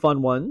have some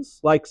fun ones,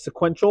 like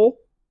sequential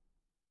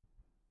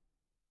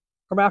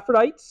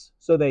hermaphrodites.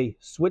 So they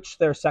switch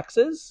their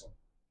sexes.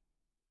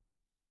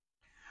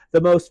 The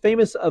most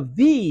famous of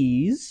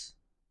these,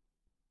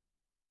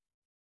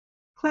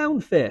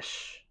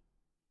 clownfish.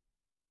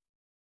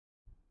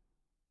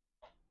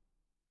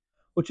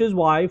 Which is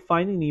why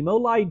Finding Nemo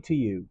lied to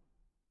you.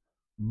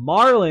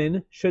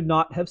 Marlin should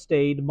not have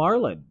stayed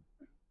Marlin.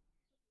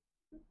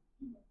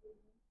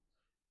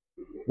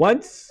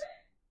 Once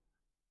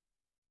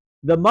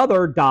the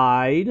mother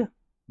died,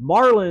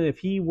 Marlin, if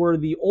he were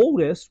the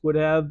oldest, would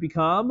have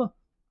become,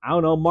 I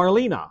don't know,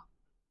 Marlena.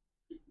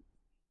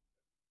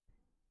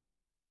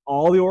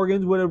 All the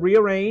organs would have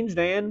rearranged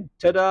and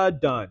ta-da,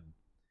 done.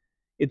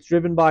 It's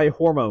driven by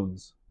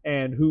hormones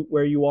and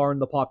where you are in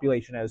the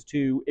population as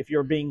to if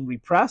you're being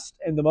repressed.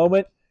 And the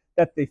moment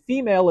that the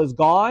female is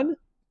gone,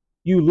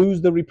 you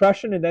lose the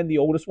repression, and then the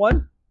oldest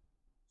one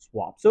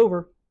swaps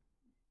over.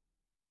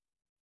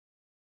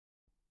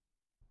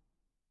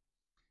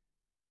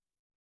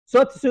 So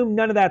let's assume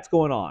none of that's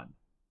going on.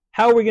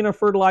 How are we going to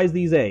fertilize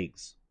these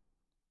eggs?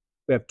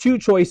 We have 2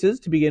 choices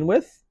to begin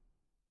with.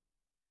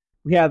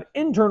 We have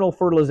internal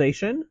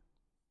fertilization.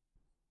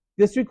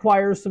 This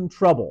requires some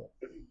trouble.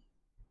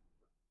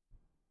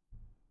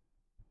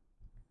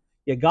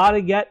 You got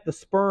to get the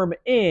sperm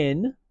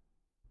in.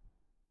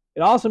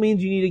 It also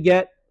means you need to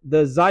get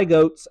the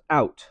zygotes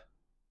out.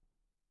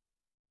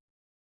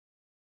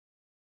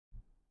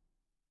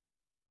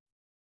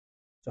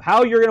 So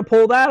how you're going to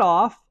pull that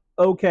off,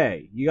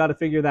 okay, you got to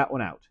figure that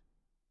one out.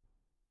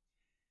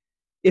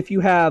 If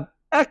you have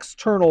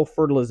external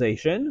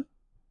fertilization,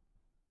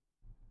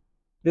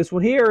 this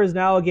one here is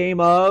now a game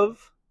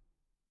of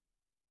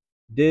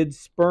did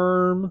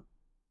sperm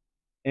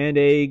and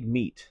egg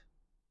meet?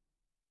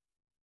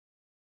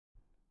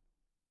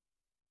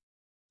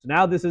 So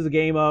now this is a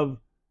game of,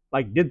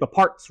 like, did the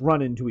parts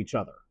run into each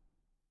other?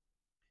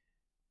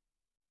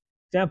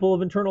 Example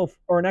of internal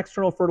or an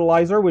external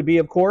fertilizer would be,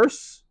 of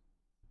course,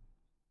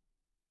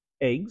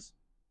 eggs.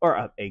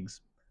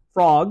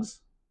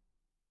 frogs.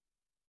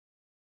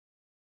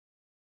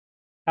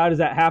 How does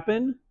that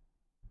happen?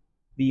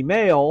 The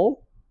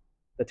male,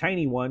 the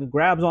tiny one,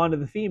 grabs onto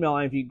the female,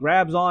 and if he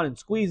grabs on and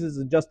squeezes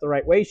in just the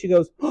right way, she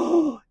goes,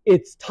 oh,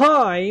 it's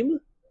time.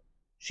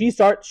 She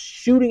starts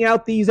shooting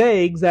out these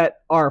eggs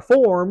that are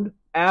formed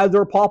as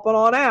they're popping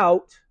on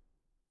out,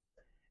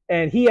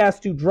 and he has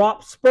to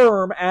drop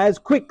sperm as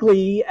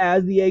quickly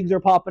as the eggs are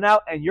popping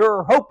out, and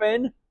you're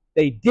hoping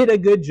they did a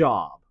good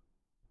job.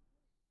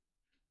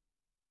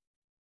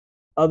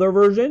 Other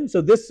version,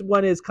 so this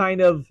one is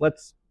kind of,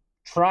 let's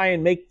try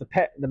and make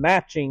the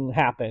matching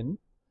happen.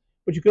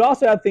 But you could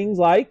also have things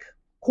like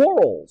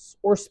corals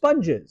or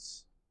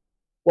sponges,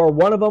 where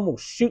one of them will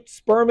shoot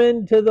sperm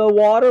into the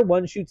water,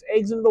 one shoots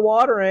eggs into the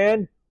water,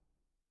 and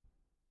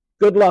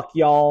good luck,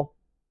 y'all.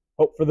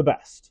 Hope for the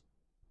best.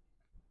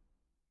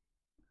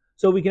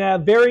 So we can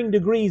have varying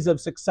degrees of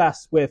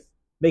success with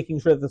making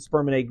sure that the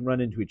sperm and egg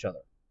run into each other.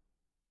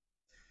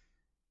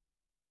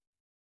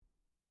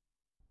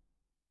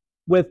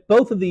 With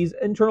both of these,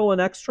 internal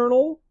and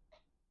external,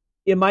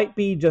 it might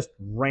be just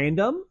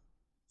random.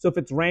 So if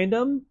it's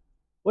random,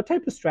 what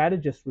type of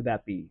strategist would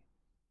that be?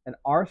 An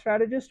R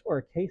strategist or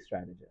a K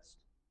strategist?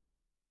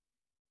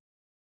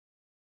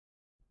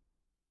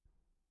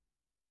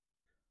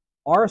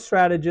 R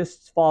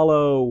strategists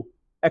follow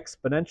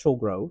exponential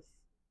growth.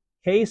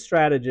 K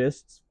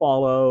strategists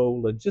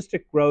follow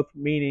logistic growth,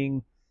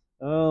 meaning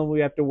we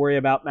have to worry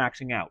about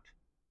maxing out.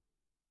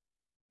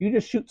 You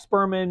just shoot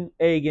sperm and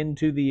egg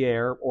into the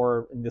air,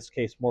 or in this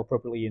case, more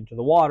appropriately, into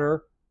the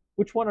water.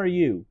 Which one are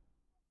you?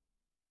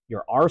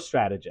 You're R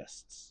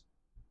strategists.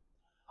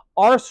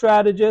 R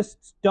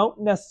strategists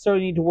don't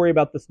necessarily need to worry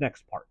about this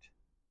next part.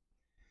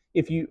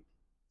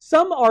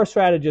 Some R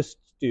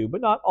strategists do,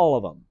 but not all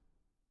of them.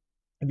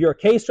 If you're a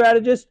K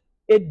strategist,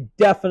 it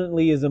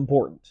definitely is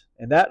important.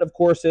 And that, of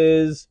course,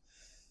 is,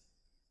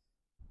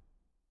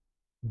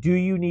 do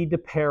you need to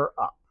pair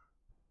up?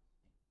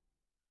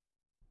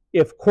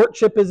 If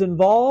courtship is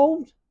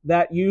involved,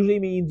 that usually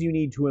means you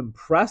need to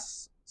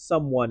impress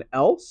someone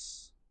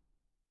else.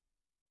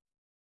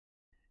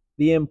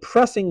 The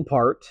impressing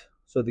part,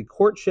 so the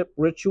courtship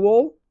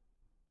ritual,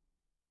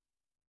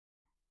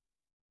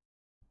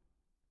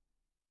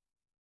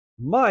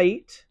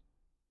 might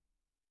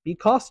be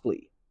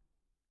costly.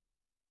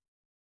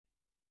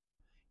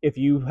 If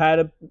you had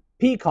a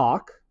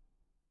peacock,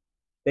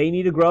 they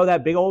need to grow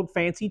that big old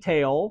fancy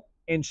tail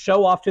and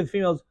show off to the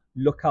females,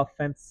 look how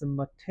fancy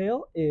my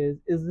tail is.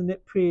 Isn't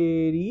it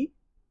pretty?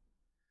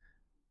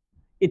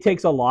 It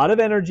takes a lot of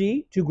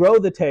energy to grow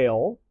the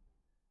tail.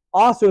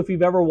 Also, if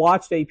you've ever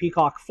watched a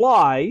peacock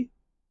fly,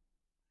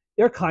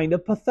 they're kind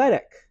of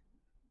pathetic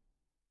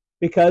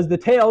because the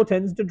tail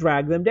tends to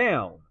drag them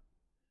down.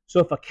 So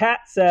if a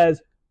cat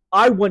says,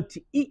 I want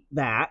to eat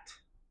that,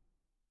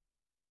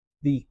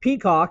 the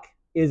peacock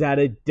is at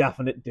a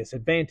definite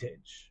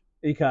disadvantage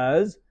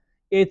because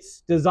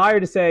its desire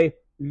to say,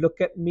 look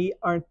at me,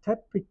 aren't I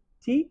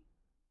pretty,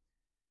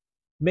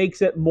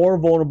 makes it more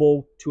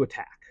vulnerable to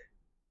attack.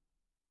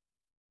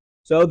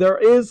 So there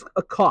is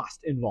a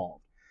cost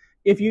involved.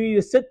 If you need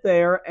to sit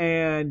there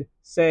and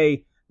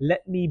say,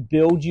 let me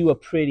build you a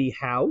pretty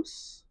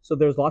house, so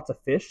there's lots of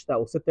fish that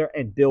will sit there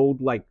and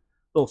build like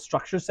little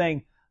structures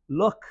saying,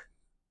 look,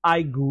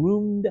 I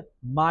groomed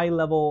my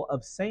level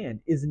of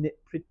sand. Isn't it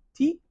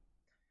pretty?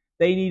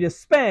 They need to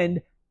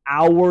spend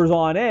hours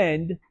on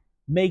end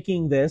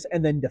making this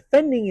and then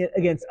defending it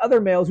against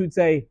other males who'd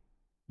say,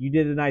 you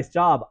did a nice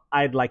job.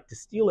 I'd like to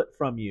steal it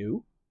from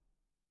you.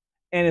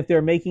 And if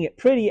they're making it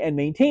pretty and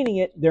maintaining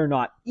it, they're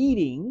not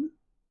eating.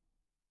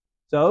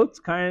 So it's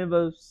kind of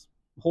a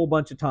whole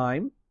bunch of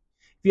time.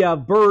 If you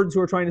have birds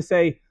who are trying to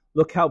say,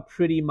 look how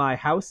pretty my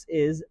house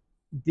is,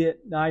 did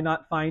I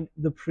not find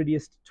the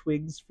prettiest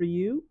twigs for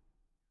you?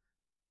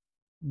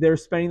 They're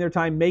spending their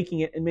time making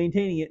it and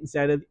maintaining it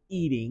instead of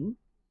eating.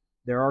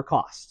 There are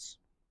costs.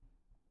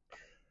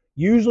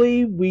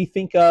 Usually we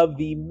think of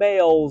the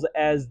males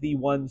as the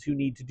ones who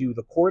need to do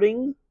the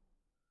courting.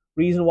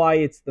 Reason why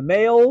it's the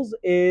males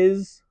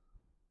is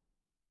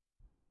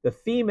the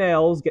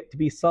females get to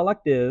be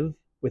selective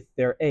with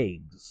their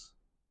eggs.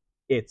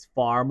 It's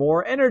far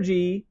more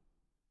energy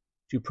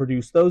to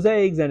produce those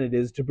eggs than it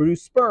is to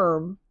produce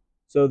sperm,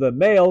 so the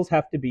males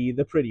have to be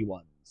the pretty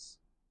ones.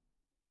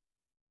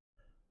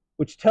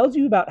 Which tells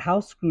you about how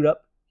screwed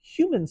up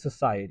human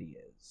society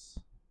is.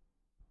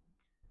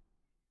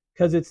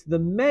 Because it's the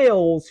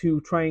males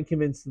who try and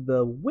convince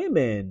the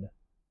women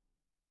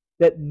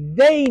that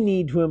they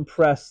need to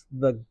impress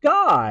the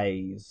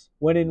guys,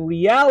 when in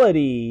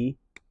reality,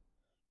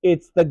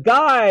 it's the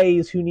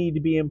guys who need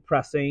to be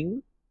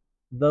impressing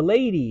the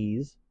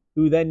ladies,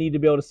 who then need to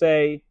be able to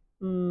say,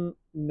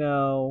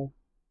 no.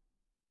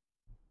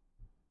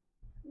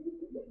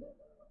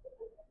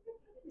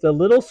 It's a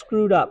little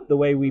screwed up the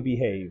way we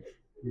behave.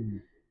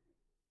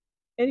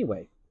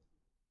 Anyway.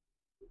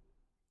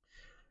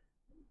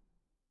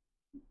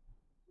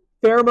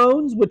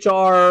 Pheromones, which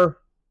are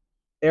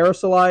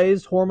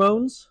aerosolized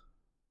hormones,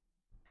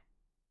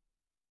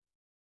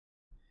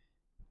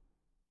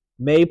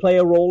 may play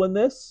a role in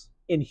this.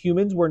 In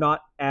humans, we're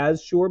not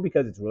as sure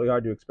because it's really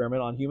hard to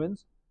experiment on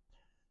humans.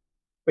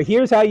 But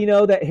here's how you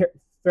know that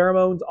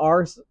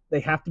pheromones they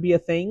have to be a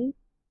thing.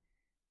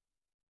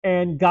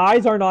 And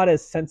guys are not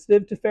as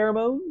sensitive to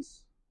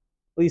pheromones.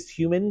 At least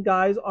human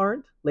guys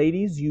aren't.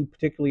 Ladies, you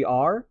particularly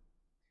are.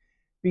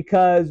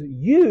 Because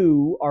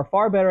you are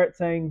far better at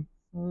saying,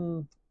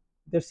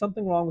 there's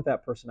something wrong with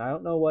that person. I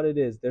don't know what it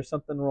is. There's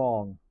something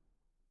wrong.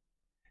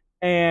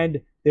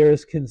 And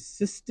there's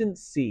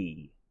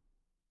consistency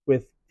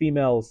with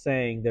females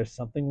saying, there's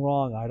something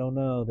wrong. I don't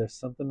know. There's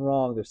something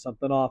wrong. There's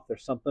something off.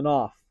 There's something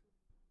off.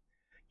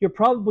 You're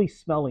probably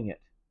smelling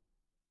it.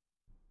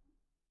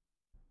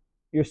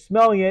 You're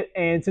smelling it,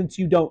 and since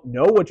you don't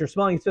know what you're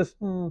smelling, it's just,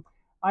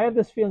 I have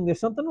this feeling there's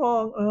something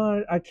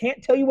wrong. I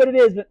can't tell you what it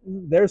is, but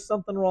there's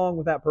something wrong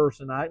with that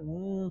person.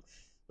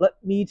 Let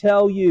me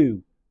tell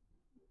you.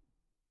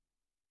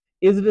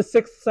 Is it a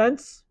sixth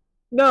sense?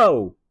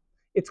 No.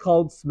 It's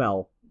called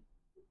smell.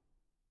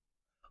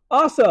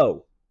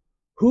 Also,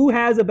 who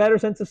has a better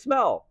sense of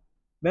smell?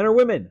 Men or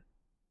women?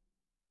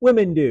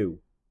 Women do.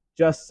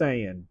 Just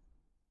saying.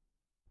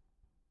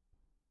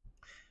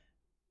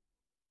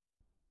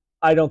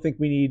 I don't think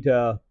we need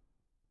to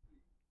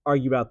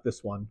argue about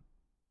this one.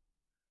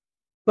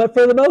 But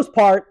for the most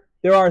part,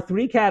 there are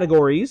 3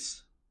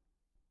 categories.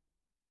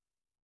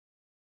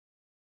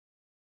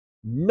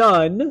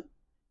 None,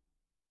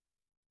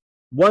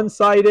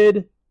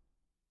 one-sided,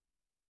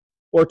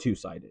 or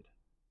two-sided.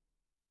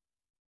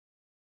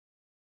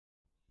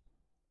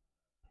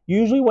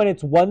 Usually when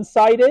it's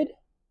one-sided,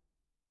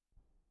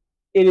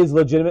 it is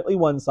legitimately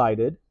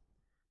one-sided.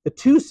 The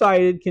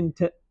two-sided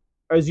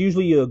is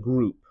usually a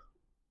group.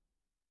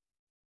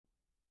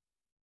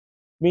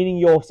 Meaning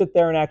you'll sit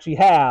there and actually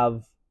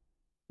have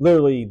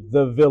literally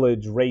the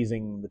village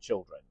raising the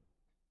children.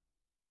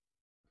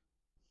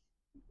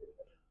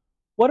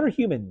 What are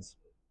humans?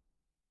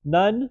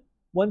 None,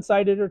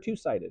 one-sided, or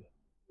two-sided?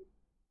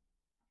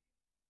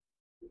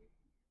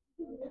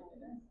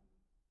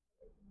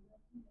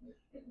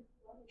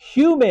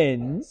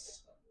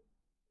 Humans,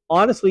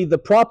 honestly, the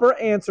proper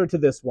answer to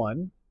this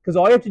one, because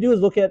all you have to do is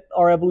look at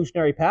our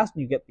evolutionary past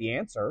and you get the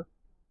answer.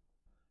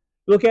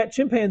 Look at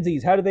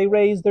chimpanzees. How do they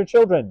raise their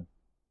children?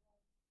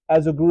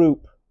 As a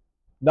group,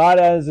 not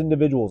as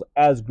individuals,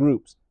 as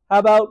groups. How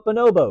about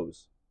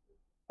bonobos?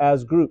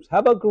 As groups. How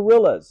about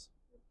gorillas?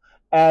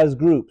 As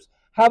groups.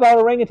 How about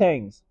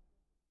orangutans?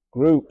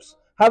 Groups.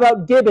 How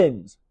about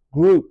gibbons?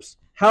 Groups.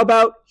 How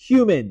about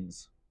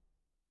humans?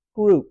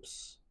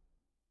 Groups.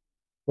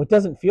 What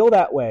doesn't feel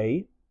that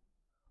way?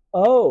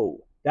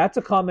 Oh, that's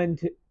a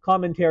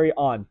commentary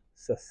on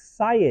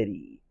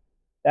society.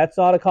 That's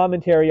not a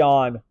commentary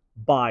on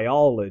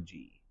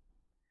biology.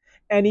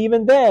 And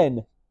even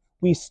then,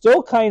 we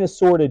still kind of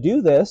sort of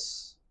do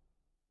this.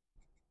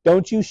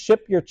 Don't you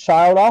ship your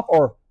child off,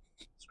 or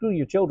screw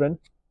your children.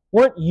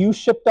 Weren't you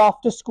shipped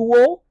off to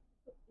school?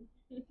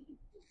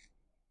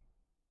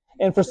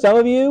 And for some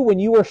of you, when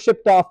you were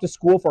shipped off to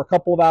school for a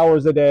couple of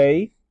hours a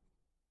day,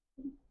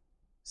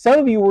 some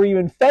of you were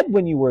even fed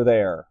when you were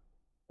there.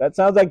 That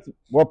sounds like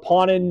we're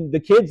pawning the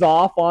kids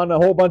off on a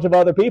whole bunch of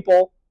other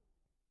people.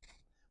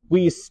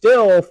 We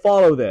still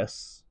follow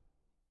this.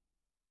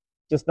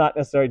 Just not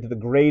necessarily to the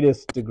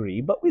greatest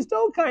degree, but we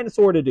still kind of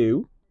sort of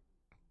do.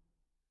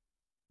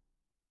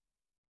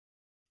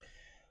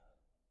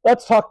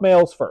 Let's talk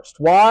males first.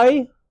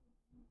 Why?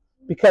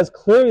 Because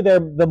clearly they're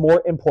the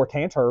more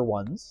importanter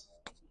ones.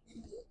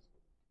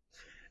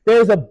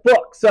 There's a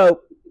book,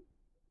 so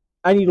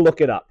I need to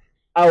look it up.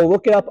 I'll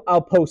look it up, I'll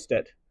post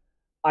it.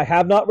 I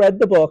have not read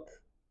the book.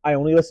 I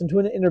only listened to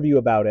an interview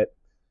about it.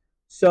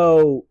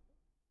 So,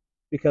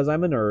 because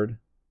I'm a nerd,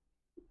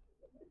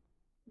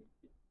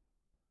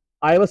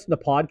 I listen to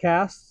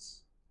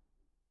podcasts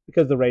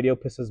because the radio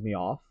pisses me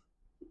off.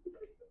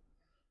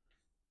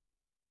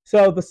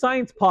 So the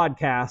Science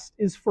Podcast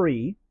is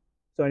free,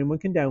 so anyone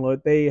can download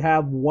it. They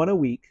have one a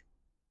week.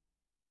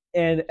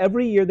 And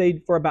every year,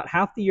 for about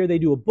half the year, they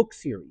do a book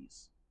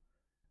series.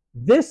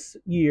 This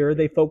year,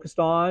 they focused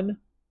on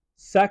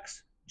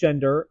sex,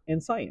 gender,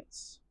 and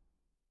science.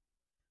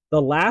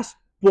 The last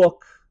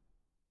book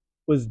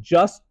was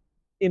just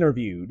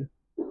interviewed,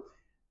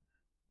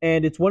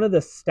 and it's one of the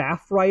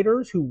staff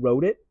writers who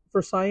wrote it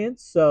for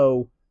science.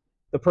 So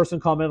the person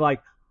commented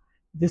like,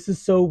 this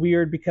is so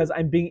weird because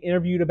I'm being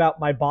interviewed about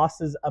my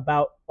bosses,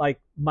 about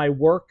like my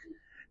work,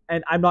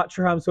 and I'm not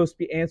sure how I'm supposed to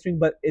be answering,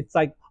 but it's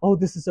like, oh,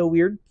 this is so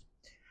weird.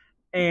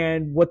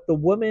 And what the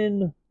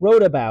woman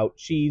wrote about,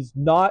 she's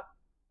not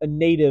a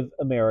Native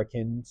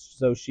American,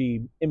 so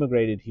she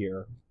immigrated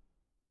here.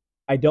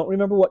 I don't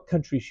remember what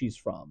country she's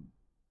from.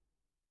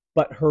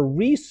 But her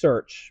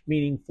research,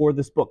 meaning for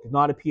this book,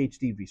 not a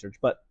PhD research,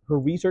 but her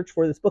research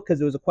for this book,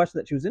 because it was a question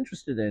that she was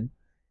interested in.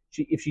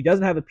 If she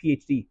doesn't have a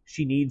PhD,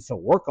 she needs to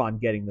work on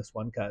getting this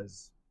one,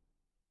 because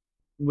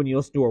when you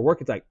listen to her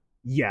work, it's like,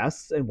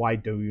 yes, and why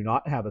do you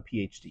not have a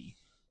PhD?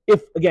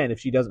 If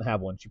she doesn't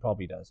have one, she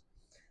probably does.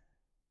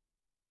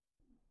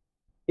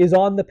 Is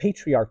on the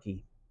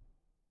patriarchy.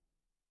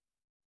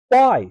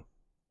 Why?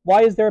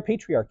 Why is there a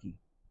patriarchy?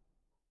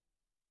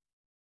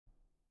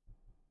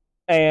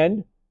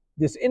 And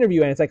this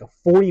interview, and it's like a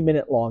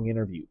 40-minute long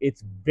interview.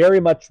 It's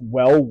very much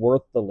well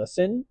worth the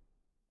listen,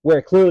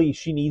 where clearly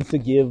she needs to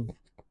give,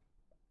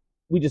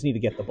 we just need to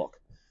get the book.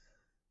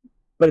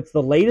 But it's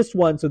the latest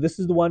one, so this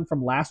is the one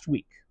from last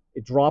week.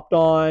 It dropped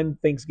on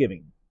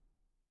Thanksgiving.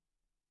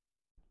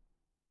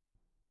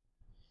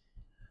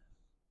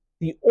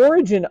 The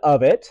origin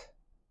of it,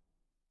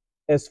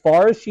 as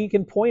far as she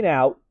can point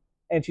out,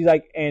 and she's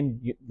like,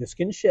 and this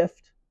can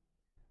shift,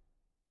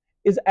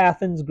 is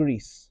Athens,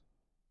 Greece.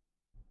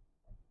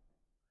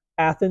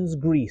 Athens,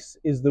 Greece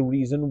is the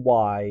reason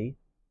why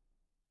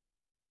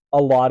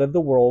a lot of the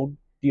world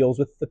deals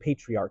with the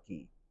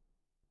patriarchy.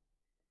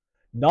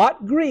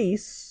 Not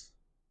Greece,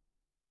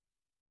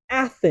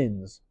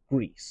 Athens,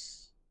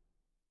 Greece.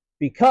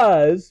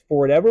 Because, for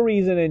whatever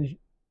reason, and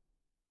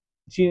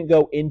she didn't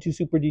go into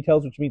super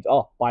details, which means,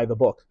 oh, buy the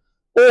book.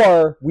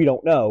 Or, we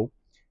don't know.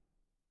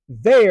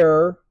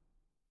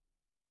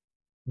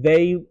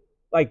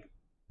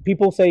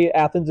 People say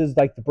Athens is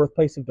like the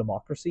birthplace of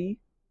democracy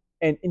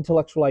and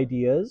intellectual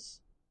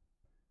ideas.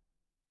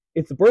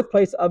 It's the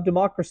birthplace of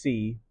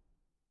democracy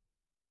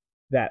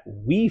that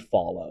we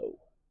follow.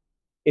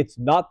 It's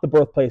not the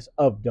birthplace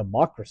of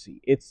democracy.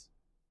 It's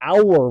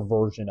our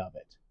version of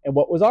it. And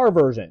what was our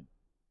version?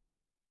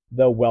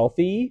 The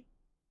wealthy,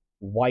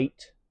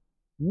 white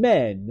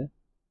men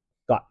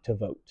got to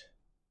vote.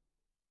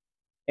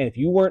 And if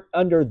you weren't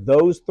under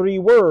those three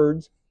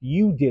words,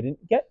 you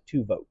didn't get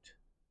to vote.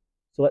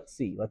 So let's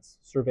see. Let's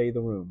survey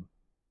the room.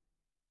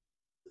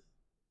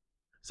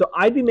 So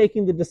I'd be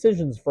making the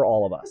decisions for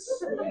all of us.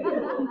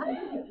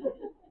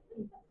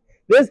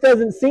 This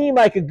doesn't seem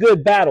like a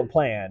good battle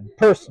plan,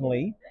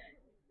 personally.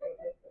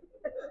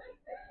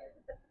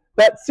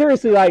 But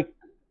seriously, like,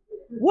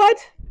 what?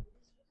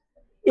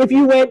 If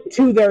you went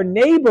to their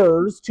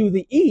neighbors to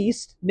the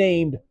east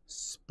named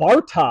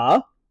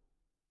Sparta,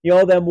 you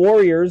know, them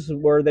warriors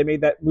where they made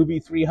that movie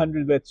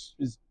 300 that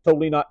is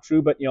totally not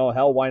true, but, you know,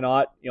 hell, why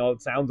not? You know,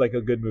 it sounds like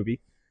a good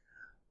movie.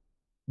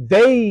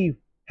 They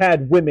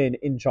had women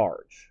in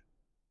charge.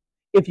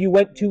 If you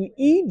went to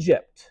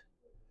Egypt,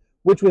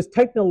 which was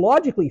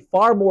technologically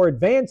far more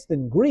advanced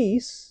than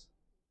Greece,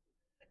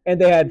 and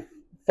they had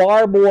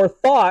far more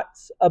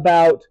thoughts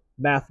about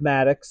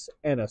mathematics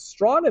and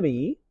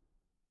astronomy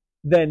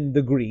than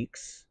the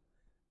Greeks,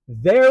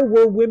 there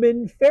were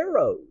women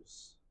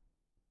pharaohs.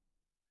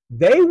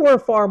 They were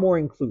far more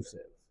inclusive.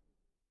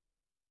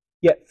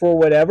 Yet, for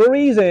whatever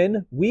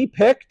reason, we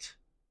picked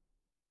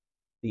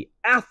the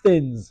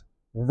Athens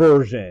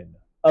version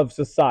of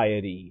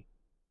society,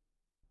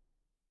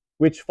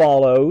 which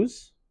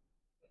follows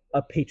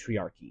a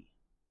patriarchy.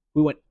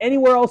 We went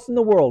anywhere else in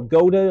the world.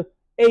 Go to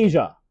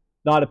Asia,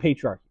 not a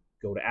patriarchy.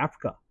 Go to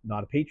Africa,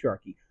 not a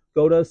patriarchy.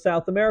 Go to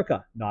South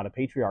America, not a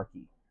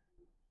patriarchy.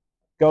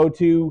 Go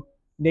to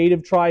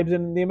native tribes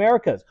in the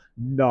Americas,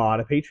 not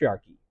a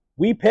patriarchy.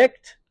 We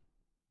picked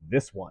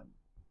this one.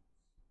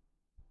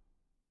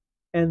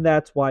 And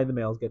that's why the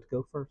males get to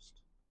go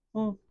first.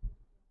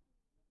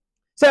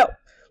 So,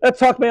 let's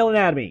talk male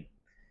anatomy.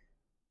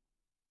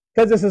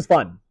 Because this is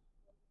fun.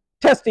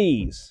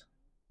 Testes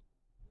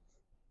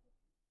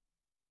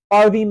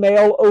are the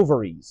male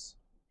ovaries.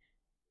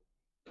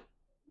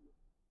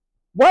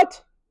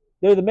 What?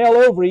 They're the male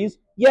ovaries?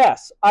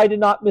 Yes, I did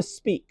not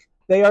misspeak.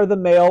 They are the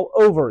male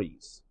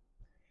ovaries.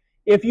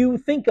 If you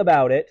think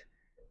about it,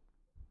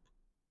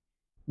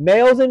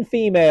 males and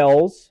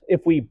females,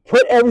 if we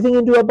put everything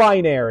into a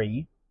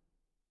binary,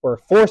 we're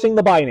forcing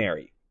the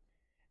binary.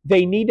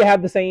 They need to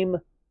have the same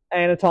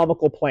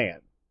anatomical plan.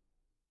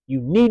 You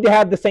need to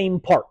have the same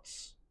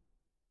parts.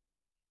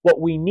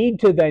 What we need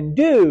to then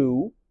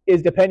do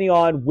is, depending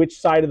on which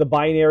side of the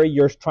binary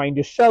you're trying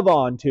to shove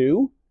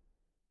onto,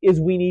 is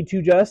we need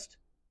to just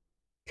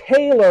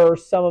tailor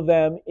some of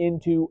them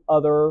into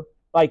other,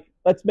 like,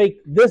 let's make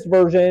this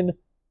version,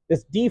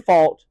 this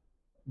default,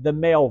 the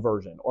male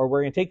version. Or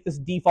we're going to take this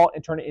default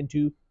and turn it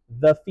into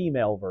the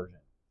female version.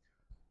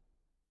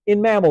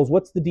 In mammals,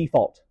 what's the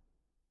default?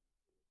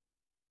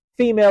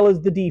 Female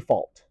is the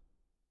default.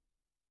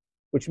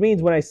 Which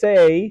means when I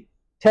say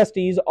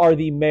testes are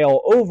the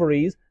male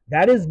ovaries,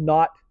 that is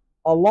not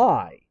a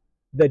lie.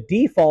 The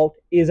default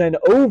is an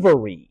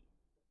ovary.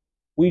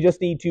 We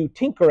just need to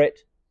tinker it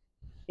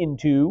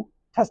into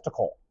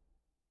testicle.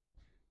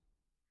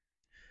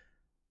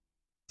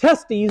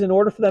 Testes, in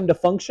order for them to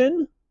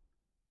function,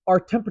 are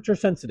temperature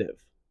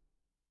sensitive.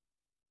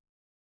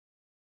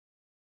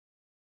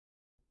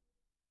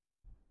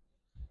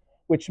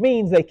 Which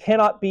means they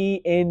cannot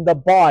be in the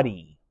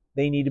body.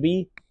 They need to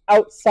be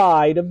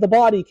outside of the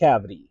body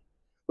cavity.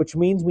 Which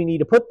means we need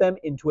to put them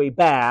into a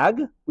bag.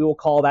 We will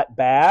call that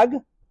bag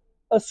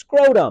a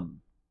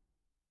scrotum.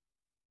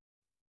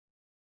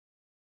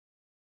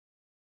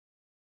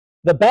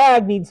 The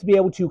bag needs to be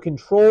able to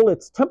control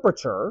its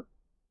temperature.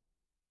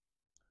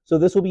 So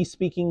this will be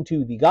speaking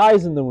to the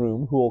guys in the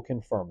room who will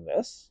confirm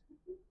this.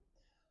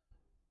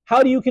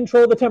 How do you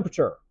control the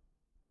temperature?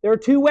 There are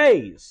two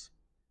ways.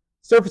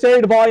 Surface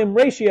area to volume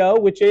ratio,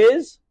 which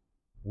is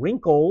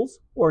wrinkles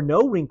or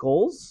no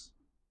wrinkles.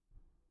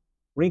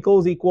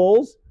 Wrinkles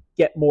equals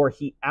get more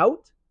heat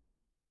out.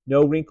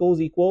 No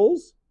wrinkles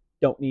equals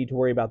don't need to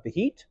worry about the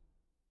heat.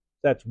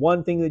 That's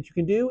one thing that you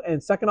can do.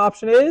 And second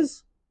option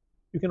is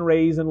you can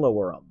raise and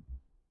lower them,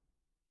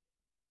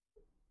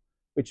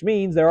 which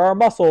means there are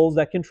muscles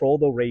that control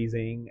the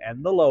raising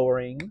and the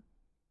lowering.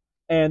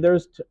 And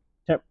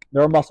there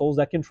are muscles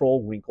that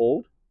control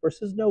wrinkled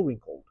versus no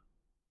wrinkled.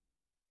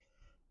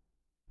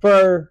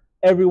 For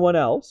everyone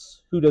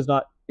else who does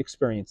not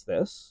experience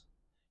this,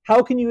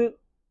 how can you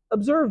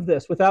observe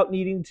this without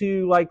needing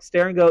to like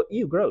stare and go,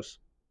 ew, gross?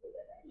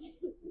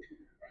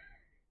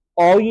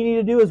 All you need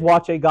to do is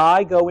watch a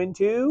guy go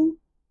into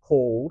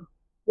cold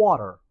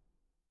water.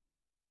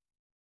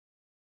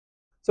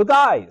 So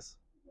guys,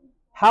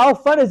 how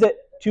fun is it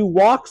to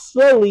walk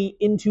slowly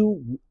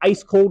into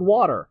ice cold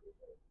water?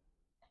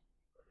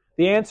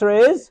 The answer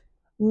is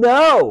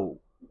no.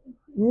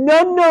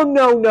 No, no,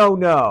 no, no,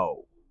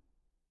 no.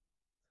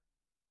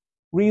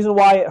 Reason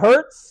why it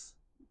hurts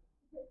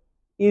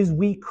is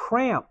we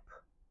cramp.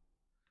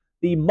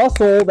 The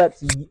muscle that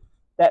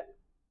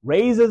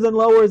raises and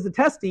lowers the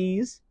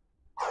testes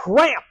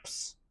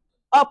cramps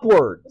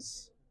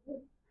upwards.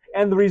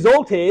 And the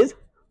result is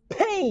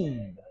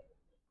pain.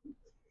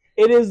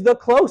 It is the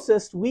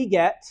closest we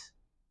get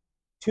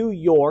to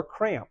your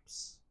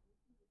cramps.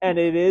 And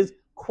it is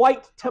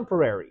quite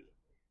temporary.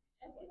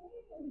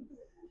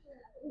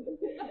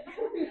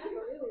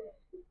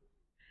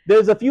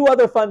 There's a few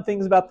other fun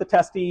things about the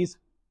testes.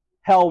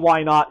 Hell,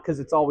 why not? Because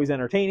it's always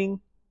entertaining.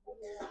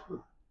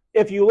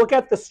 If you look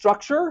at the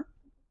structure,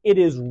 it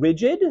is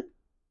rigid.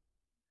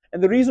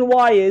 And the reason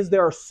why is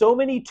there are so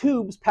many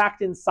tubes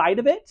packed inside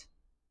of it.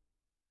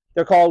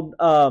 They're called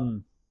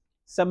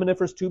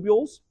seminiferous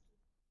tubules.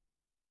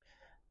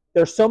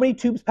 There's so many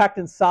tubes packed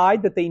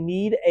inside that they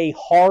need a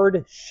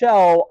hard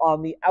shell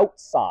on the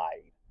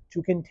outside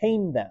to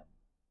contain them.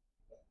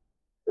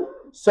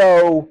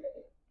 So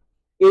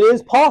it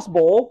is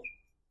possible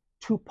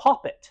to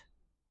pop it.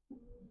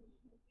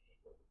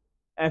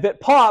 And if it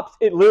pops,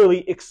 it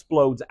literally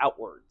explodes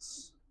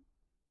outwards.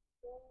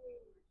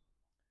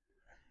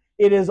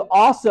 It is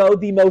also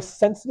the most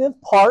sensitive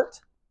part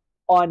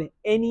on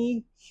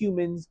any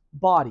human's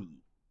body.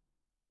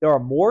 There are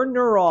more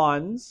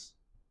neurons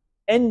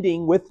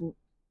ending with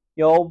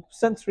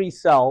sensory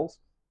cells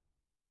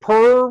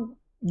per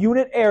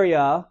unit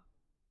area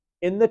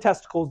in the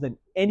testicles than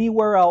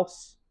anywhere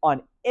else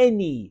on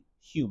any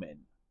human.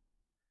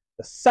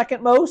 The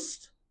second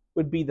most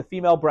would be the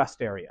female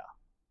breast area.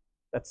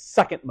 That's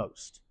second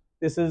most.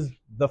 This is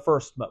the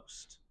first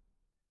most,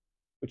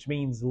 which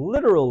means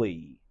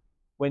literally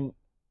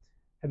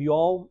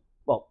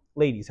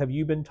ladies, have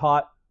you been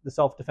taught the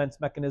self-defense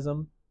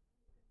mechanism?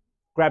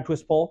 Grab,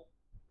 twist, pull.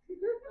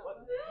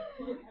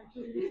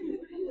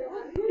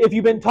 If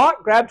you've been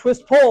taught grab,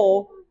 twist,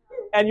 pull,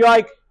 and you're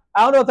like,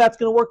 I don't know if that's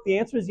going to work, the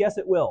answer is yes,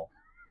 it will.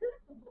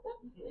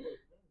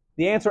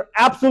 The answer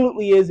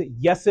absolutely is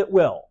yes, it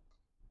will.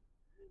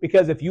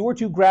 Because if you were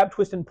to grab,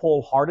 twist, and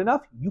pull hard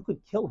enough, you could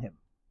kill him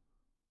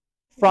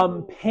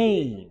from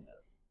pain.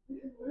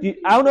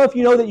 I don't know if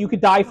you know that you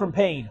could die from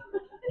pain.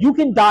 You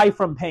can die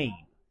from pain.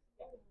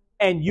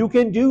 And you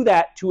can do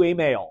that to a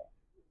male.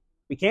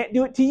 We can't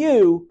do it to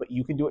you, but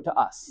you can do it to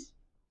us.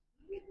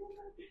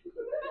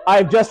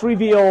 I've just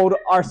revealed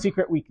our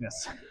secret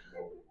weakness.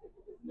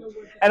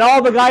 And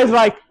all the guys are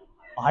like,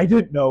 I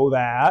didn't know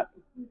that.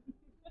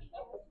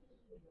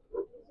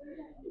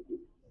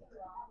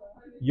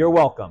 You're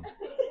welcome.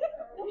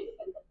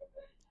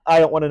 I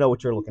don't want to know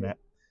what you're looking at.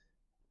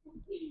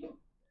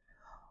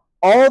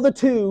 All the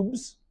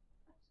tubes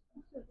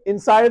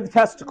inside of the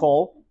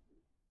testicle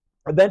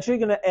are eventually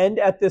going to end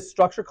at this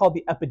structure called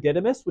the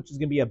epididymis, which is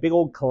going to be a big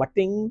old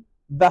collecting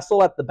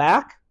vessel at the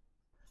back.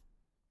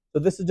 So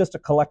this is just a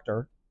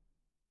collector.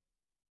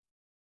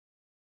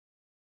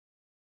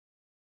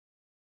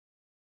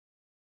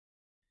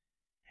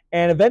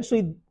 And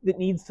eventually it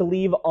needs to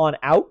leave on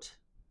out.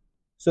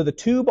 So the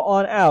tube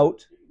on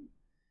out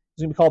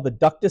is going to be called the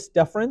ductus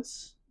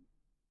deferens.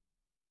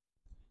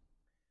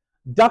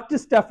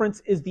 Ductus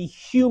deferens is the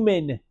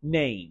human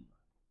name.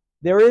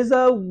 There is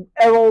all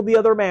the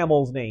other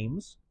mammals'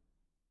 names.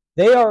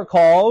 They are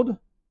called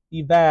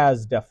the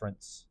vas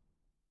deferens.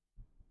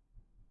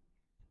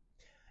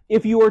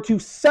 If you were to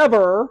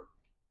sever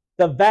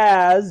the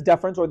vas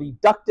deferens or the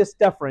ductus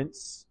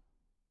deferens,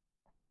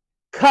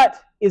 cut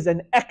is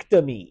an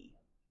ectomy.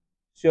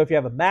 So if you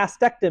have a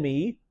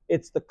mastectomy,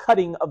 it's the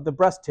cutting of the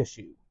breast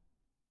tissue.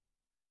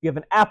 If you have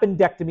an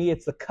appendectomy,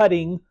 it's the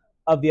cutting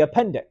of the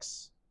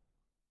appendix.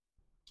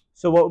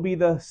 So what would be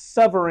the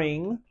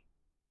severing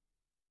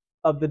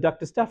of the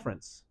ductus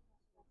deferens?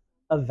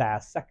 A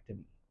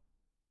vasectomy.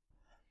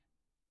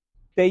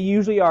 They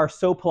usually are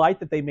so polite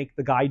that they make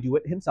the guy do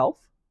it himself.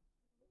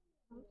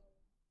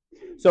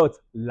 So it's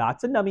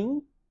lots of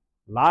numbing,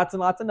 lots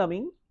and lots of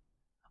numbing.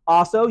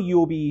 Also, you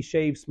will be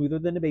shaved smoother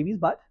than a baby's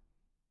butt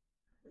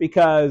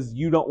because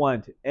you don't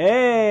want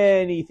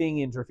anything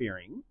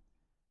interfering.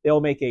 They'll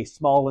make a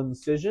small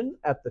incision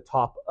at the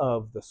top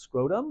of the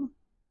scrotum.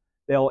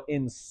 They'll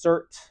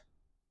insert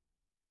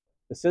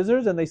the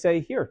scissors and they say,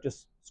 here,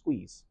 just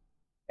squeeze.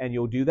 And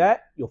you'll do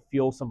that. You'll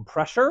feel some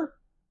pressure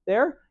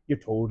there. You're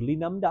totally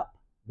numbed up,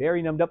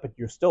 very numbed up, but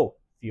you're still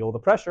feel the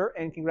pressure.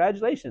 And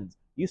congratulations,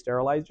 you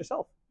sterilized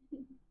yourself.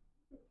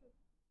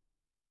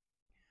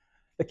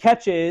 The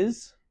catch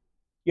is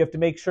you have to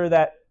make sure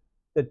that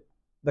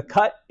the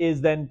cut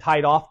is then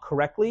tied off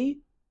correctly,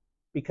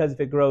 because if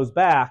it grows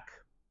back,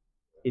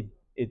 it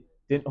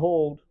didn't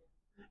hold.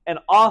 And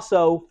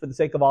also, for the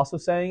sake of also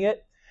saying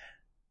it,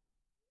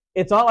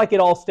 it's not like it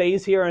all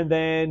stays here and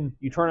then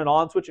you turn an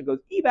on switch and goes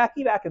evac,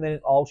 and then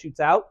it all shoots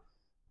out.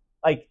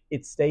 Like,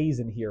 it stays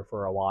in here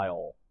for a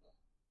while.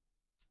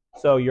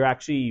 So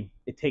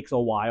it takes a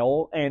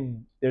while,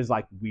 and there's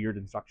like weird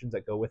instructions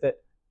that go with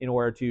it in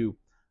order to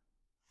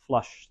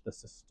flush the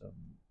system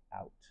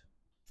out.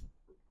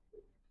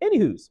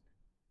 Anywho's,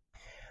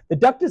 the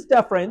ductus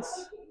deferens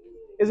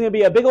is going to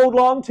be a big old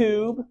long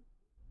tube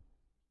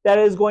that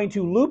is going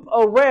to loop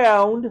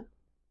around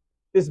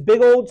this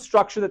big old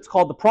structure that's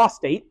called the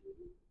prostate.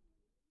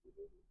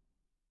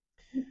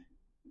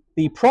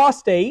 The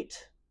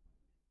prostate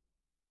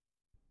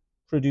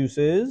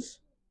produces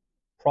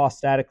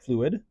prostatic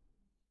fluid.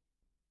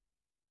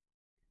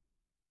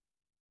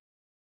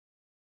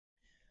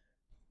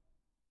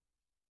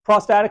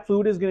 Prostatic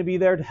fluid is going to be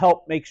there to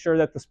help make sure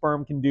that the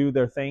sperm can do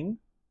their thing.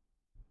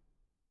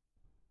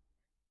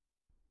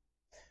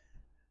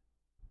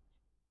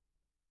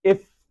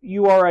 If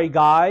you are a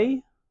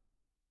guy,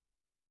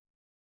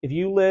 if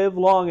you live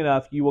long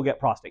enough, you will get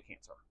prostate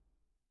cancer.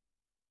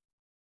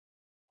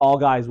 All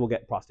guys will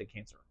get prostate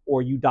cancer,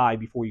 or you die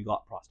before you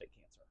got prostate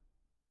cancer.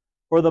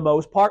 For the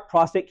most part,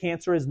 prostate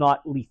cancer is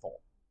not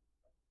lethal.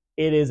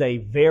 It is a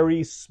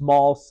very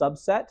small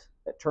subset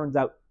that turns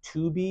out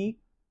to be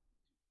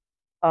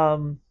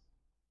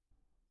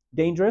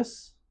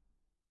dangerous.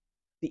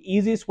 The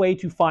easiest way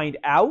to find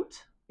out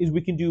is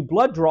we can do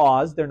blood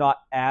draws. They're not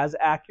as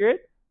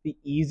accurate. The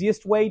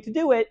easiest way to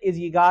do it is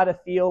you got to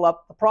feel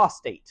up the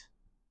prostate.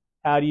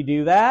 How do you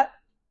do that?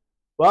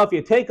 Well, if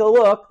you take a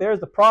look, there's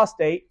the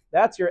prostate,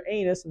 that's your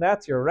anus, and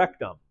that's your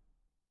rectum.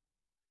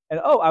 And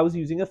oh, I was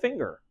using a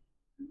finger.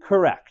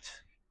 Correct.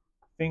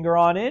 Finger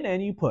on in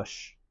and you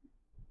push.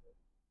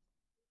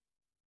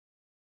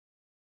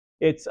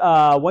 It's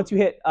once you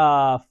hit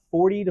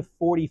 40 to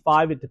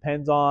 45, it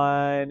depends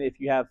on if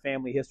you have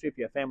family history. If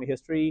you have family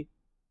history,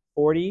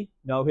 40,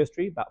 no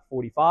history, about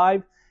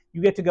 45.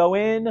 You get to go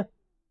in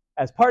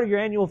as part of your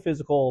annual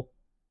physical,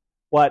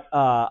 what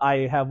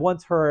I have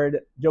once heard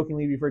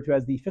jokingly referred to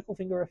as the fickle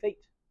finger of fate,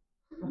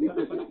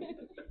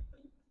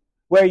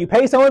 where you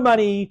pay someone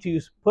money to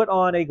put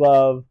on a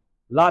glove,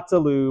 lots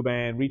of lube,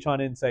 and reach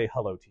on in and say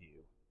hello to you.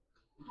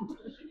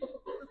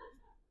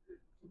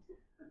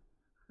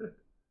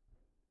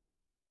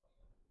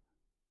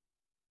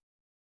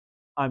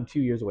 I'm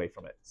 2 years away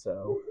from it,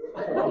 so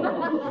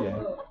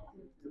yeah.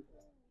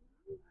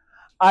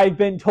 I've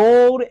been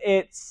told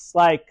it's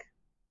like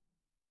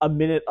a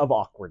minute of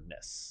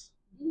awkwardness.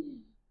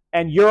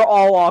 And you're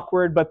all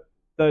awkward, but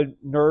the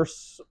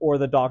nurse or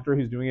the doctor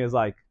who's doing it is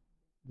like,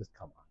 just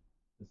come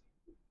on.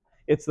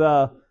 It's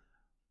the,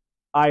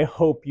 I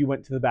hope you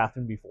went to the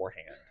bathroom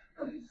beforehand.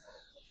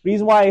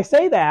 Reason why I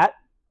say that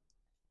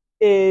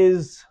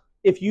is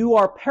if you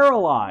are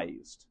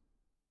paralyzed,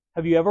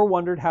 have you ever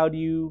wondered how do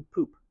you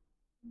poop?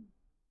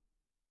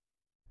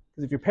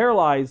 Because if you're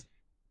paralyzed,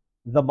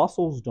 the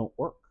muscles don't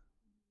work.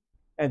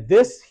 And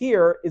this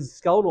here is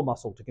skeletal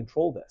muscle to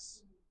control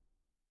this.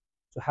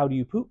 So how do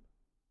you poop?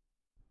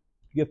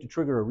 You have to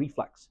trigger a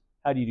reflex.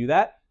 How do you do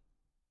that?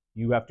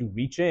 You have to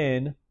reach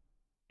in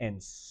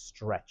and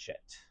stretch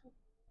it.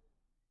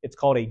 It's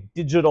called a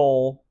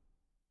digital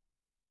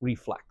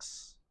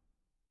reflex,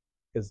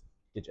 because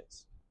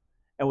digits.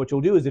 And what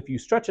you'll do is if you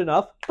stretch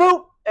enough,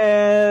 boom,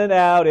 and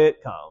out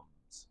it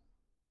comes.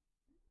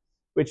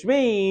 Which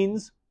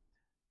means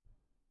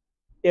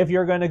if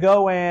you're going to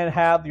go and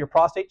have your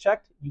prostate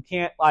checked, you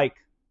can't like,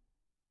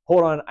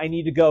 hold on, I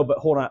need to go, but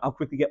hold on, I'll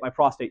quickly get my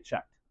prostate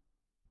checked.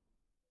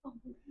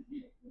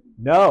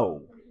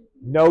 No,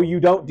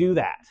 you don't do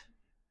that.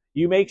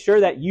 You make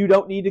sure that you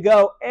don't need to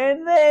go,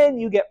 and then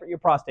you get your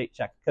prostate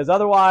checked, because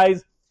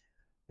otherwise,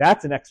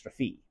 that's an extra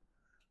fee.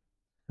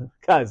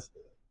 Because,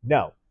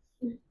 no.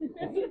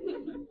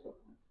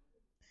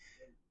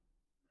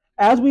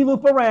 As we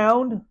loop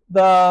around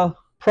the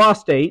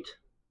prostate,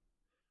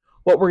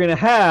 what we're going to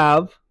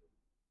have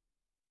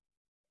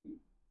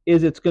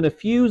is it's going to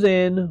fuse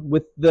in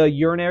with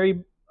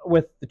the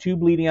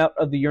tube leading out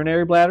of the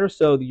urinary bladder,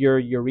 so your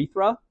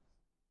urethra.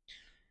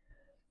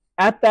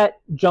 At that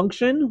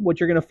junction, what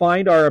you're going to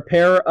find are a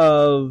pair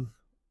of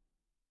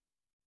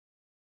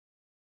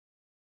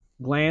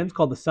glands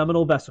called the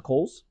seminal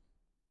vesicles.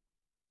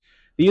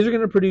 These are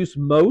going to produce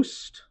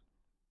most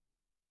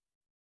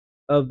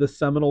of the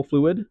seminal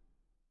fluid.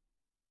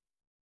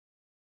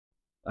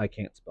 I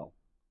can't spell.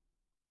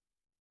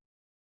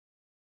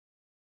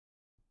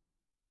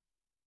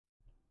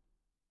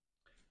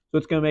 So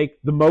it's going to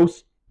make the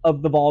most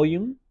of the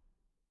volume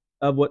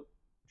of what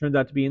turns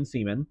out to be in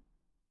semen.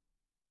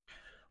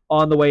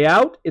 On the way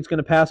out, it's going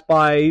to pass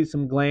by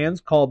some glands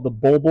called the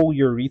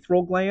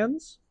bulbourethral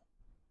glands.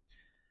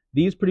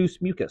 These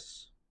produce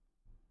mucus.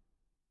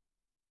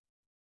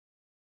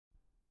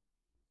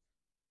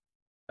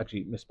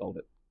 Actually, misspelled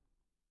it.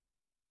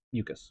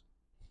 Mucus.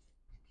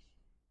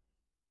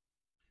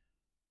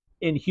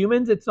 In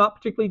humans, it's not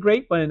particularly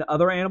great, but in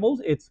other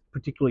animals, it's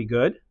particularly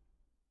good.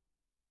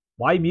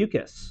 Why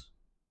mucus?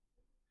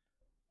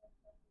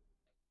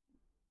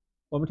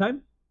 One more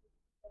time?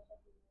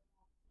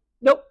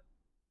 Nope.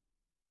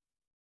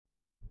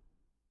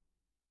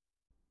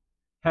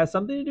 Has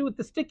something to do with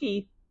the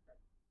sticky.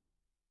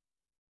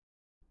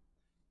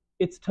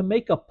 It's to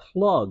make a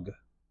plug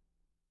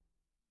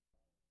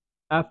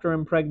after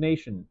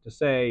impregnation to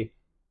say,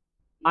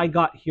 I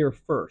got here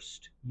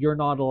first. You're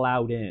not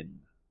allowed in.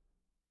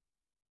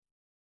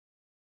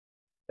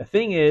 The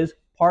thing is,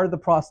 part of the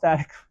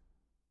prostatic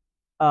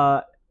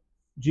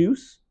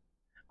juice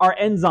are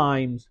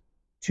enzymes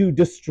to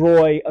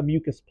destroy a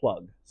mucus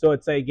plug. So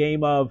it's a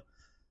game of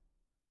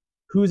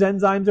whose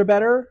enzymes are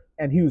better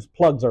and whose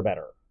plugs are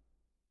better.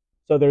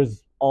 So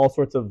there's all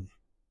sorts of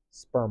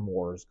sperm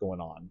wars going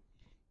on.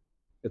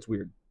 It's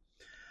weird.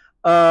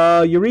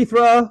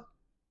 Urethra,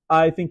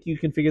 I think you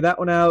can figure that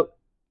one out.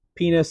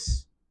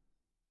 Penis,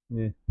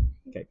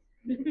 okay.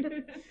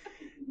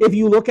 If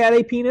you look at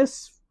a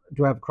penis,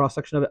 do I have a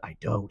cross-section of it? I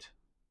don't.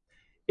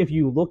 If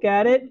you look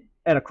at it,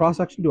 at a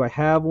cross-section, do I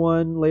have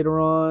one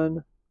later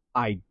on?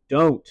 I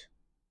don't.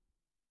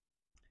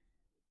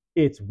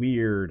 It's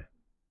weird.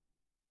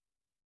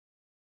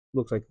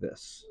 Looks like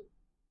this.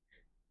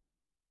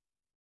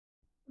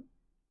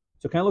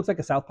 So it kind of looks like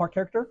a South Park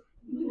character.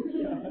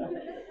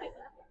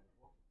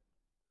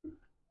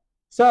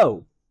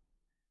 So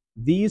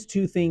these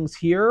two things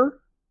here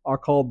are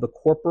called the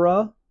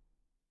corpora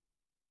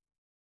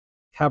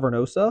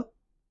cavernosa.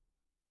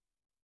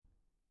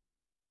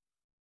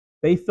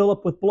 They fill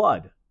up with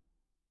blood.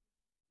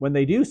 When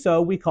they do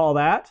so, we call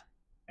that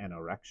an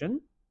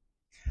erection.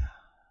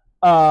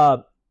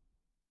 The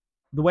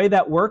way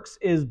that works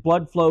is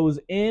blood flows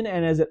in,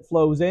 and as it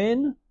flows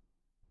in,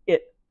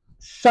 it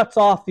shuts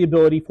off the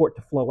ability for it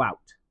to flow out.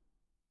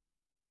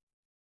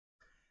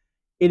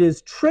 It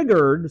is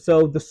triggered,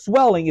 so the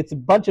swelling, it's a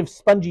bunch of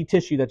spongy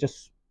tissue that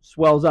just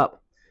swells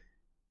up.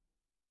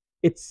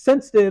 It's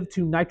sensitive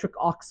to nitric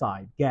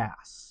oxide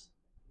gas.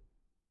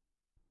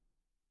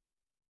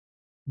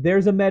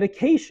 There's a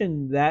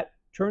medication that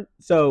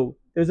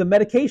there's a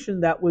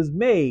medication that was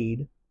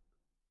made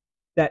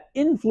that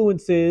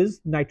influences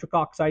nitric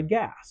oxide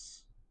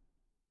gas.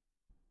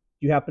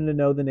 Do you happen to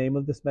know the name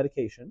of this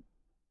medication?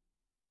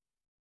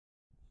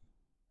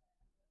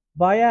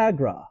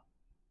 Viagra.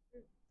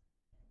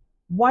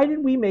 Why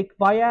did we make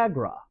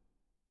Viagra?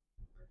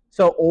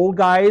 So old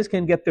guys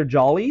can get their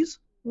jollies?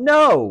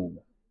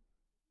 No.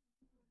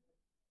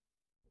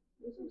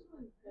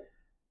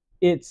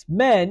 It's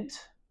meant,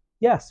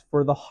 yes,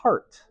 for the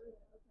heart.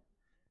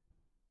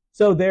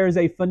 So there's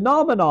a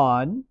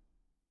phenomenon.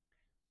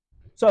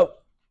 So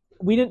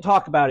we didn't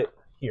talk about it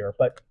here,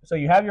 but so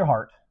you have your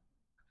heart.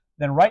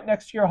 Then right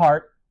next to your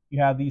heart, you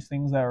have these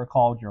things that are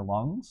called your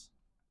lungs.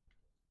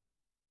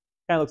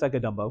 Kind of looks like a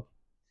Dumbo.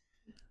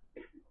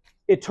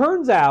 It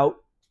turns out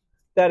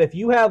that if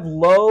you have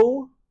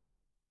low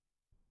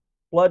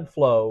blood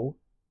flow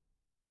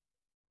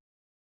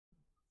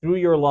through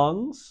your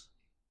lungs,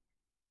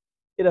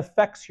 it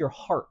affects your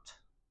heart.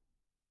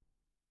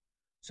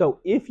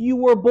 So if you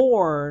were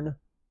born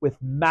with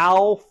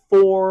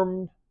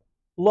malformed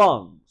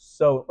lungs,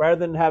 so rather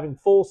than having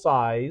full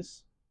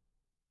size,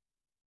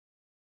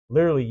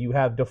 literally you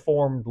have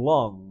deformed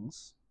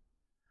lungs,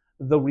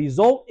 the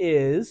result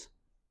is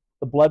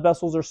the blood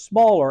vessels are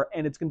smaller,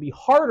 and it's going to be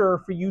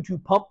harder for you to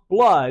pump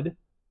blood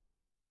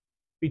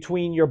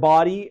between your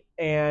body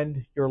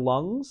and your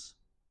lungs,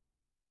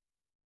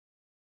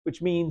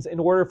 which means in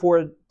order for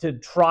it to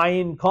try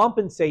and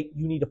compensate,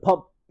 you need to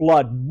pump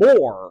blood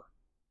more.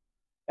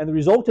 And the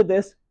result of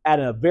this at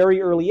a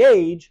very early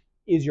age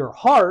is your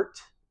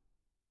heart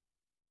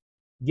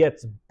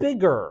gets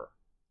bigger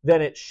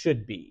than it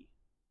should be.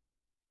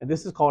 And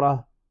this is called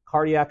a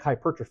cardiac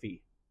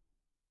hypertrophy.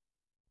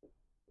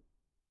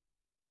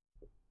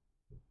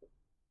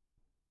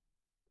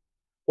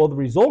 Well, the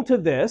result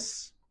of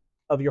this,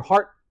 of your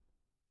heart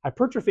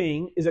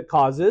hypertrophying, is it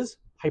causes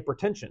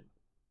hypertension.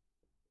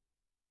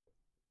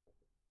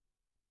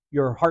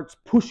 Your heart's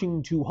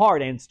pushing too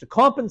hard, and it's to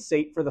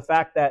compensate for the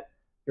fact that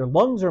your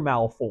lungs are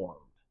malformed.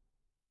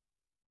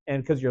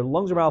 And because your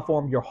lungs are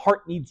malformed, your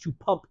heart needs to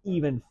pump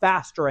even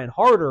faster and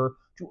harder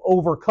to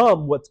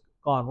overcome what's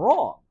gone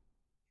wrong.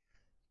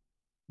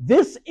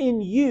 This in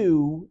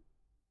you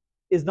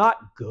is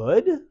not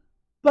good,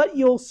 but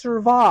you'll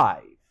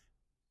survive.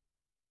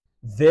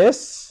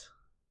 This,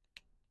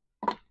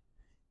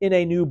 in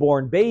a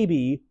newborn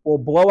baby, will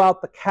blow out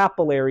the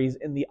capillaries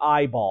in the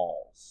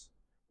eyeballs,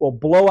 will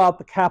blow out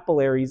the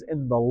capillaries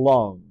in the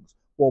lungs,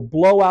 will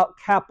blow out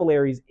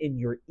capillaries in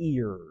your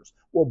ears,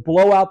 will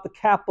blow out the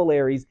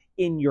capillaries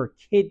in your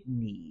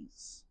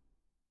kidneys.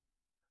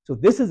 So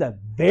this is a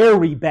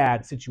very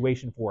bad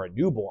situation for a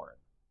newborn.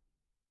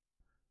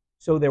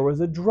 So there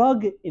was a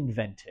drug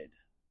invented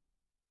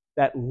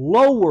that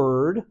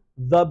lowered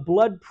the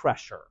blood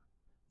pressure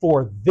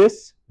for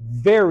this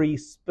very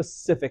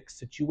specific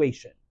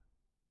situation.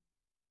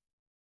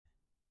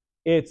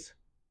 Its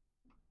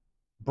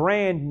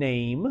brand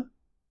name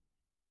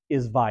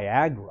is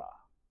Viagra.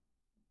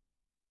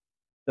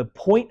 The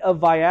point of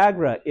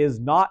Viagra is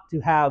not to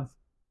have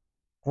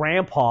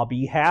grandpa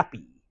be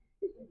happy.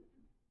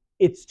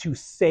 It's to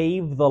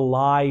save the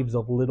lives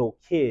of little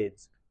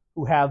kids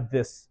who have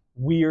this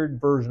weird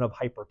version of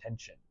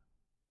hypertension.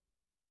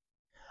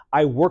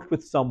 I worked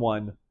with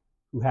someone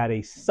who had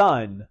a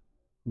son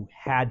who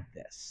had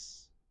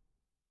this.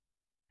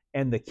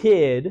 And the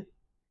kid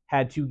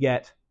had to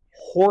get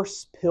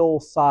horse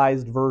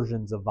pill-sized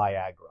versions of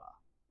Viagra.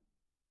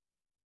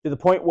 To the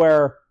point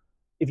where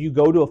if you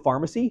go to a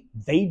pharmacy,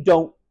 they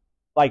don't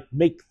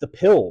make the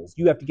pills.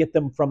 You have to get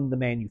them from the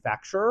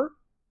manufacturer.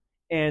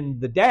 And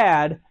the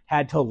dad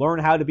had to learn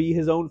how to be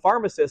his own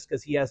pharmacist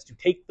because he has to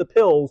take the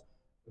pills,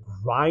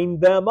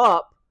 grind them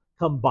up,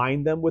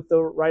 combine them with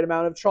the right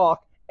amount of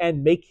chalk,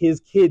 and make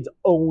his kids'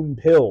 own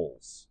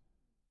pills.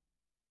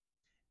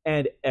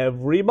 And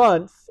every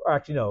month, or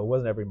actually no, it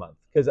wasn't every month,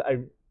 because I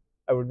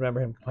would remember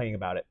him complaining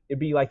about it. It'd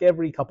be like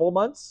every couple of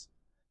months,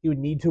 he would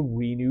need to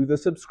renew the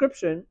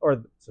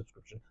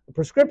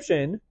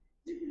prescription,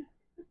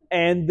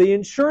 and the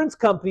insurance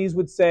companies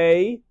would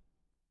say,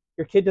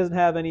 your kid doesn't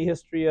have any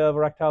history of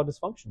erectile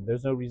dysfunction.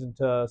 There's no reason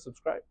to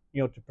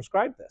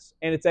prescribe this.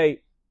 And it's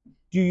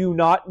do you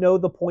not know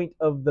the point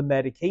of the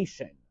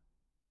medication?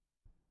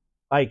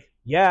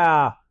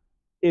 Yeah,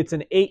 it's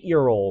an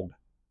 8-year-old.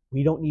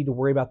 We don't need to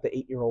worry about the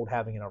 8-year-old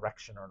having an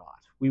erection or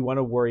not. We want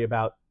to worry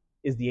about,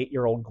 is the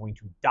 8-year-old going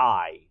to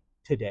die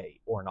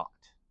today or not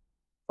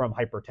from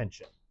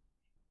hypertension?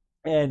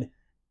 And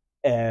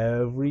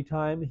every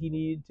time he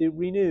needed to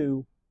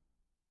renew,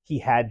 he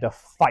had to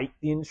fight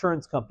the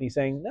insurance company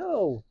saying,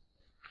 no,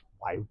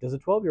 why does a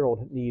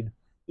 12-year-old need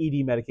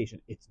ED medication?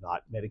 It's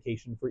not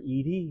medication for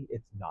ED.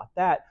 It's not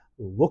that.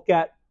 Look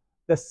at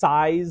the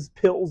size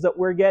pills that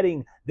we're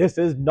getting. This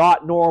is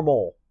not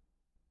normal.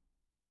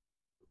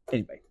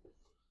 Anyway,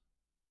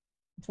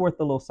 it's worth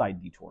a little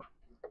side detour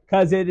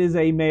because it is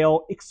a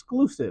male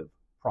exclusive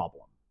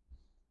problem.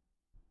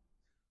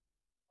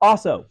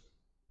 Also,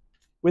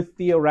 with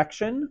the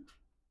erection,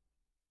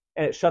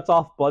 and it shuts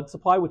off blood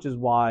supply, which is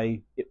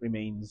why it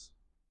remains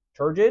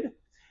turgid.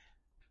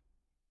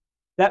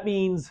 That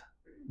means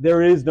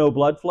there is no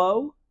blood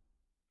flow,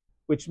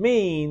 which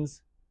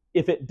means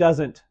if it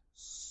doesn't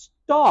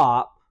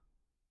stop,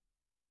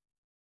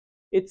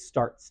 it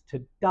starts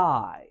to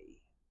die.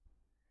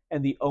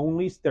 And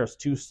there's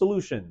two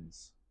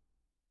solutions.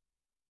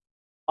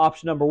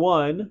 Option number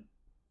one,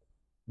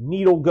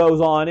 needle goes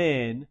on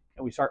in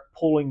and we start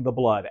pulling the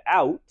blood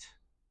out.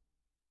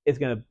 It's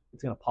gonna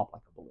pop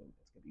like a balloon.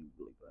 It's gonna be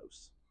really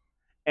gross.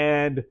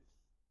 And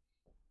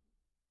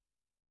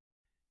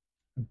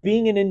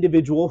being an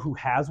individual who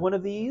has one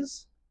of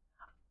these,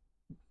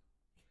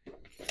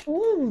 that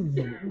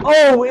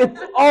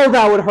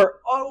would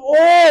hurt.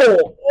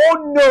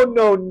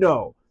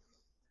 No.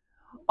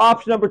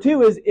 Option number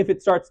two is if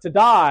it starts to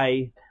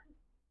die,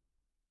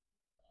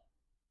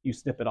 you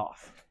snip it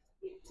off.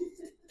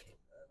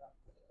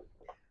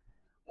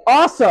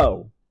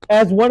 Also,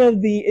 as one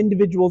of the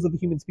individuals of the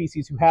human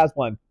species who has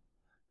one,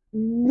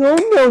 no.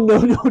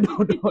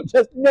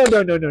 Just no.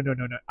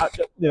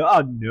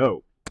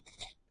 No.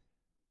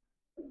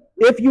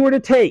 If you were to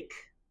take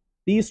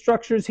these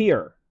structures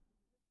here,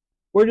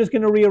 we're just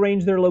going to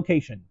rearrange their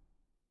location.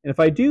 And if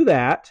I do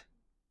that,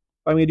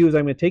 what I'm going to do is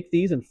I'm going to take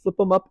these and flip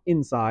them up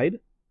inside.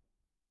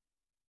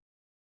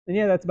 And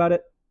yeah, that's about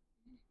it.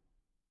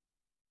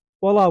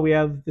 Voila, we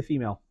have the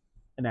female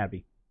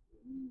anatomy.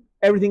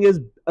 Everything is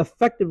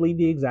effectively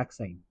the exact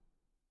same.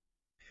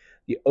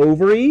 The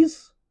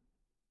ovaries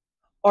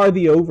are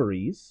the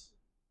ovaries.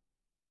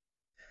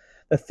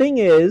 The thing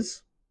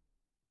is,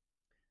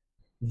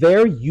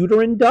 their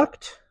uterine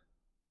duct,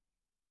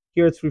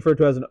 here it's referred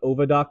to as an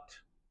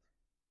oviduct.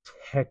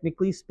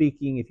 Technically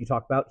speaking, if you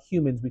talk about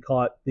humans, we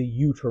call it the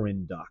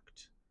uterine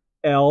duct.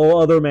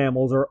 All other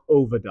mammals are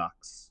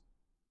oviducts.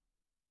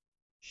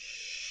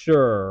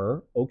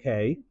 Sure,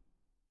 okay.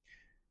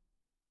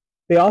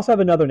 They also have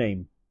another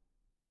name.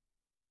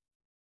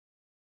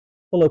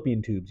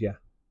 Fallopian tubes, yeah.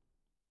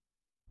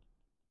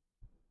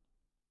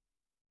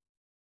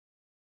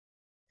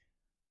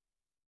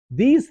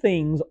 These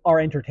things are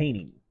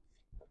entertaining.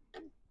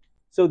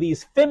 So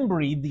these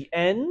fimbri, the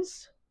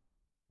ends,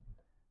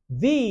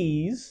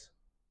 these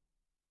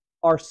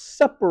are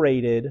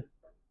separated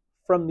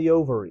from the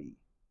ovary.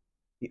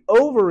 The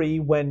ovary,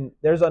 when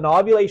there's an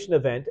ovulation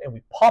event and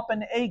we pop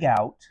an egg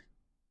out,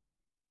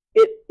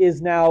 it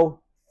is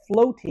now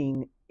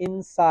floating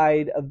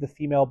inside of the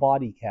female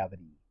body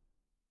cavity.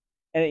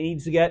 And it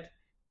needs to get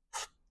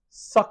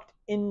sucked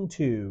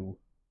into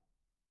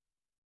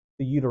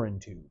the uterine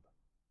tube.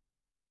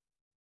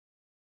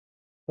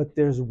 But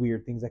there's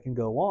weird things that can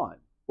go on.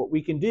 What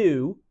we can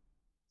do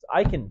is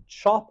I can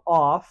chop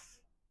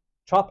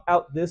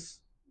out this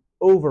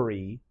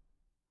ovary,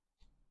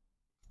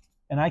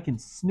 and I can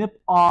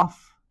snip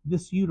off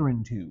this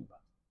uterine tube,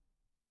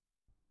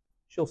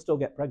 she'll still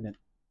get pregnant.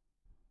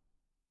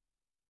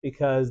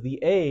 Because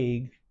the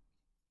egg,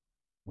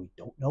 we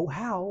don't know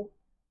how,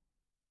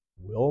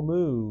 will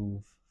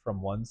move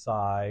from one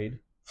side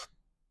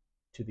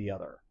to the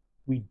other.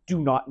 We do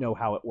not know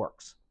how it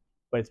works,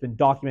 but it's been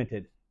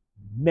documented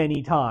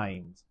many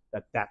times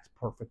that that's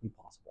perfectly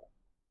possible.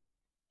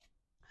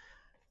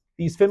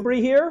 These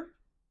fimbriae here,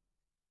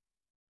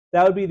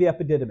 that would be the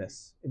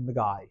epididymis in the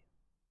guy.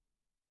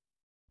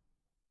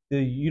 The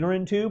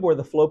uterine tube or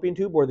the fallopian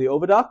tube or the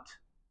oviduct,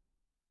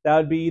 that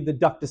would be the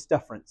ductus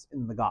deferens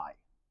in the guy.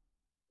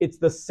 It's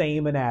the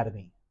same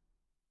anatomy.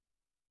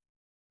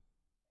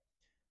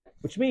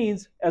 Which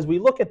means, as we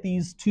look at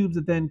these tubes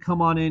that then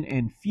come on in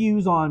and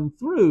fuse on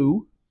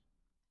through,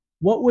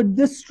 what would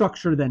this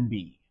structure then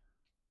be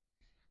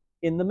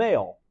in the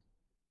male?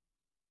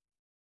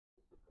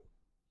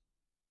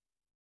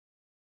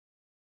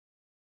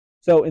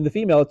 So in the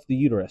female, it's the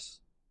uterus.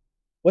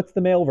 What's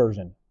the male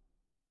version?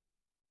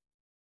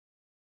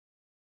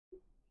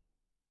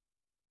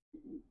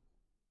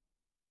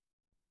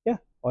 Yeah,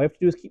 all you have to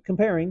do is keep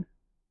comparing.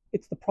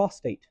 It's the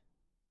prostate.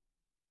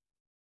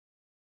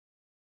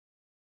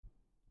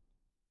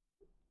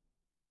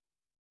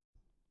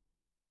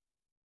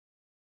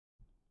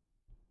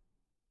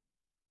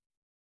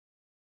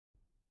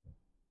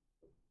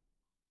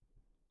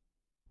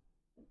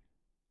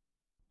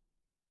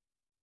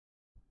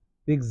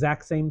 The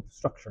exact same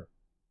structure,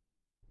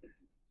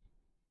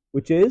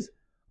 which is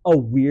a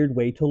weird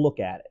way to look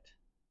at it.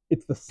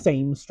 It's the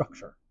same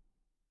structure.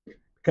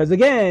 Because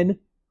again,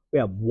 we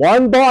have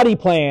one body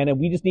plan and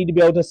we just need to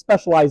be able to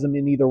specialize them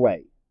in either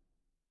way.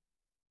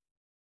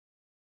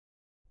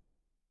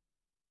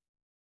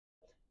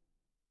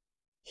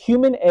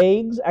 Human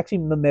eggs, actually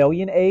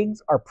mammalian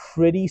eggs, are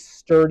pretty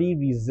sturdy,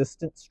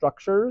 resistant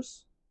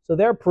structures. So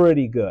they're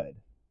pretty good.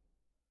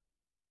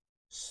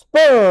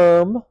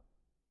 Sperm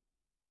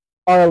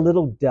are a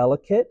little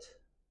delicate.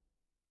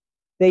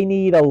 They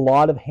need a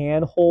lot of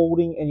hand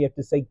holding and you have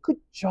to say, good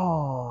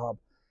job.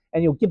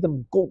 And you'll give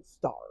them gold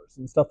stars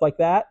and stuff like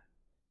that.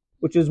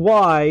 Which is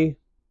why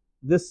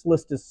this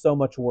list is so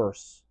much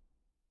worse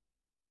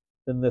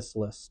than this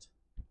list.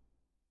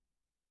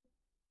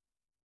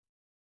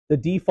 The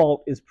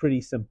default is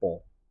pretty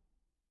simple.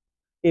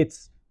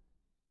 It's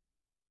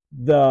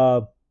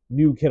the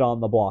new kid on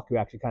the block who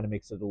actually kind of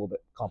makes it a little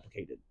bit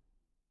complicated.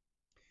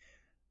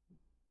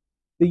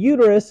 The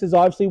uterus is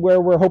obviously where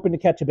we're hoping to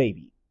catch a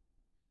baby.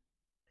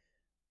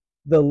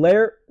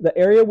 The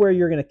area where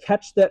you're going to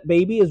catch that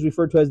baby is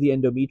referred to as the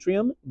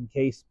endometrium, in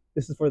case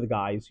this is for the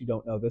guys who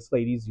don't know this.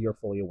 Ladies, you're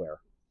fully aware.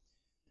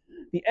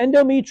 The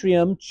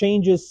endometrium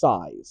changes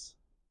size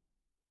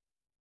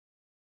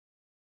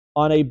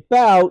on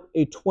about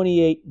a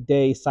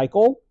 28-day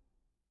cycle.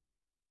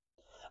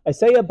 I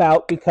say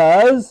about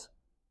because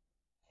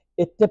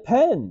it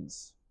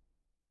depends.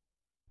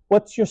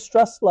 What's your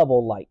stress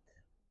level like?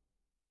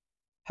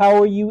 How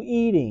are you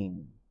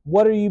eating?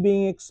 What are you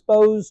being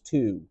exposed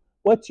to?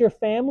 What's your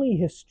family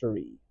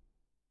history?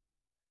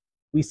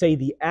 We say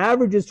the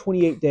average is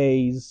 28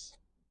 days.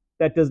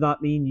 That does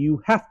not mean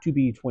you have to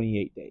be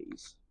 28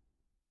 days.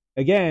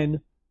 Again,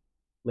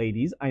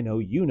 ladies, I know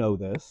you know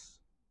this.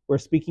 We're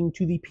speaking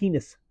to the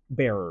penis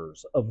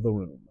bearers of the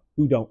room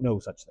who don't know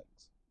such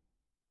things.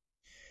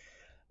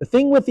 The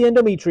thing with the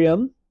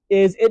endometrium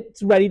is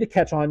it's ready to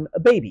catch on a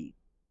baby.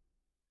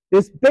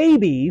 This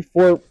baby,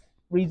 for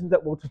reasons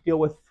that we'll just deal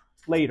with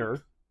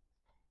later,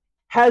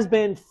 has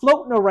been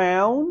floating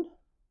around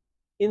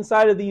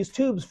inside of these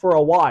tubes for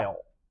a while,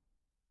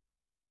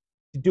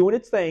 doing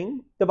its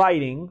thing,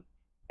 dividing,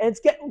 and it's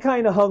getting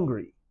kind of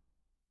hungry.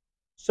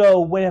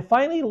 So when it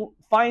finally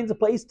finds a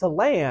place to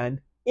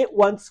land, it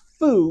wants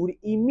food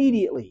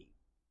immediately.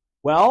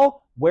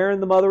 Well, where in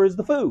the mother is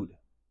the food?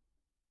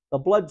 The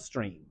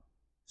bloodstream.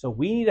 So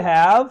we need to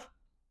have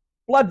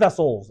blood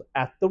vessels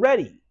at the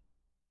ready.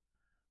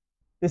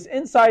 This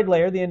inside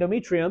layer, the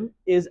endometrium,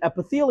 is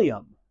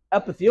epithelium.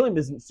 Epithelium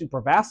isn't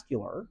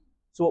supervascular,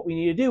 so what we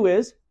need to do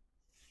is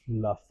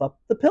fluff up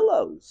the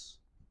pillows.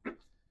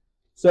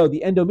 So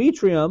the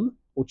endometrium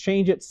will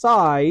change its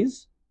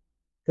size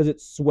because it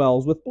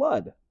swells with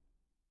blood.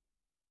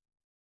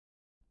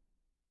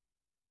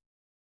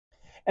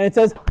 And it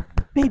says,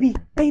 baby,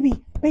 baby,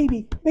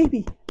 baby,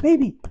 baby,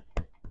 baby.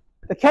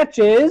 The catch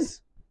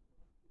is,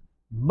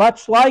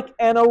 much like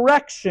an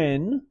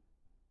erection,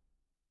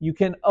 you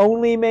can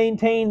only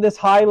maintain this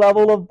high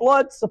level of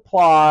blood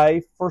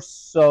supply for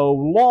so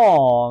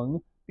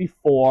long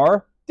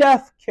before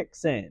death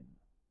kicks in.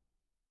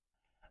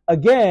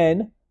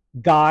 Again,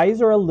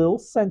 guys are a little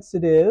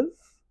sensitive.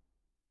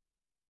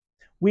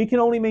 We can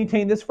only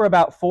maintain this for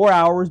about 4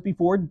 hours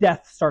before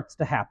death starts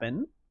to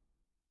happen.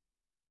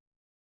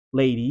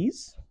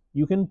 Ladies,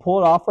 you can pull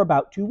it off for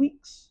about 2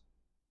 weeks.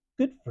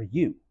 Good for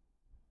you.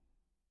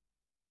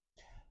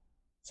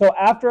 So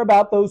after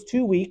about those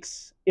 2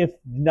 weeks, if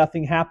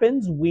nothing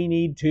happens, we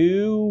need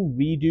to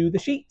redo the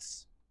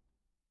sheets.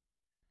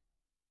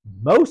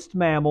 Most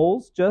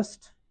mammals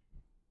just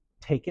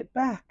take it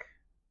back.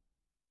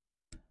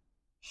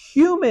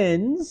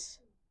 Humans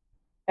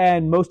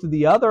and most of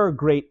the other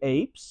great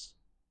apes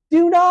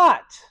do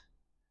not.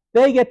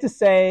 They get to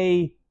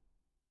say,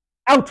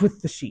 out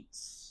with the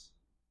sheets.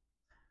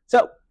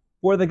 So,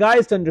 for the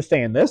guys to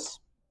understand this,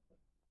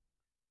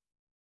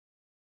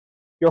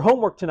 your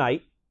homework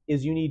tonight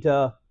is you need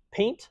to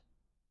paint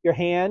your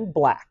hand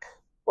black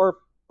or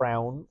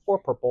brown or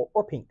purple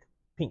or pink.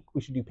 Pink.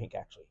 We should do pink,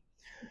 actually.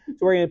 So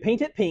we're going to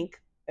paint it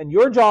pink, and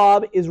your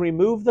job is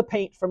remove the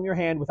paint from your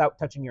hand without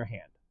touching your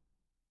hand.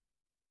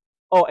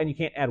 Oh, and you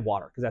can't add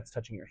water because that's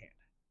touching your hand.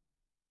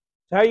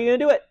 So how are you going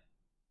to do it?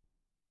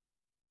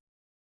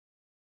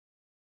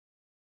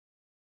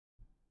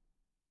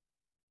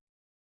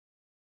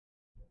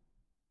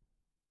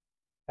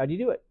 How do you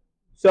do it?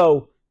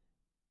 So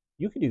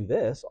you can do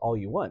this all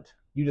you want.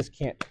 You just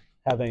can't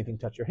have anything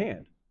touch your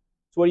hand.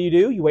 So what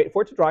do? You wait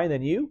for it to dry, and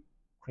then you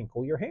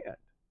crinkle your hand.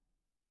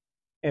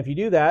 And if you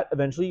do that,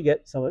 eventually you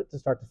get some of it to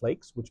start to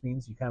flakes, which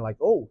means you kind of like,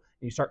 oh,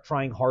 and you start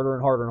trying harder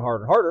and harder and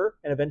harder and harder,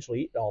 and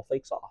eventually it all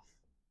flakes off.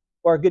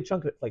 Or a good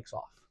chunk of it flakes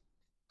off.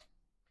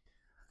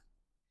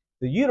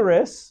 The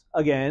uterus,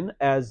 again,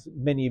 as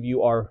many of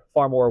you are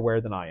far more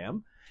aware than I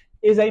am,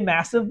 is a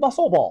massive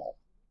muscle ball.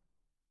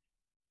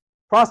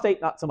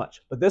 Prostate, not so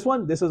much. But this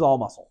one, this is all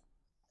muscle.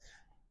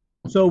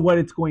 So what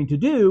it's going to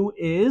do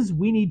is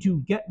we need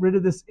to get rid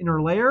of this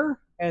inner layer,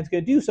 and it's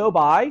going to do so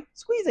by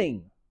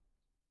squeezing.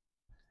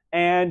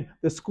 And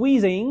the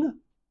squeezing,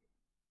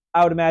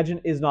 I would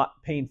imagine, is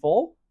not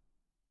painful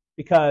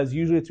because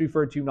usually it's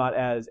referred to not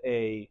as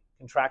a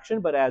contraction,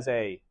 but as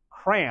a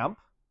cramp,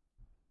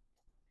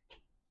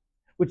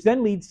 which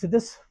then leads to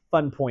this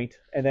fun point,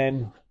 and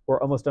then we're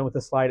almost done with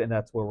this slide, and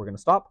that's where we're going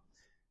to stop.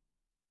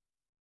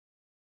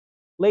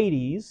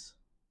 Ladies,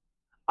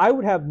 I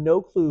would have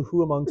no clue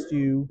who amongst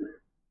you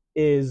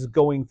is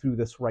going through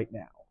this right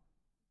now.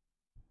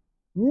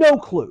 No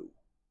clue.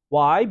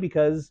 Why?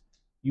 Because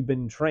you've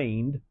been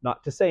trained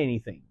not to say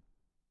anything.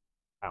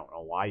 I don't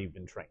know why you've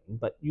been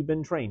trained, but you've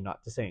been trained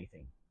not to say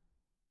anything.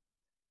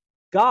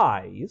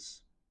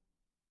 Guys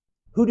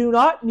who do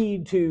not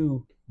need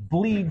to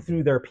bleed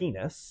through their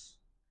penis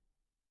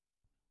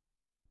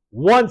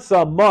once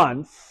a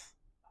month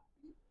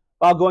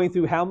while going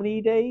through how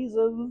many days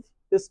of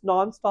this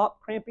nonstop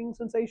cramping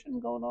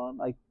sensation going on?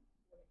 Like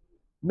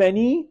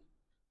many?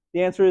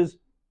 The answer is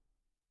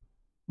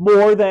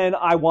more than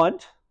I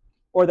want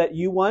or that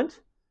you want.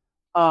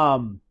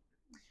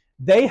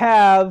 They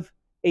have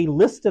a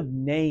list of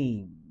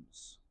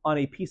names on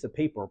a piece of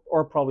paper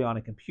or probably on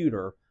a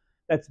computer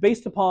that's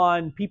based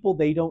upon people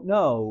they don't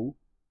know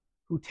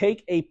who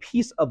take a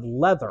piece of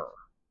leather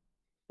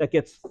that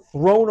gets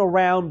thrown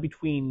around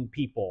between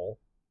people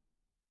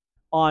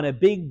on a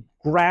big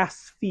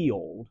grass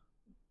field.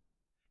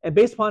 And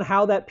based upon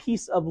how that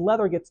piece of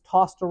leather gets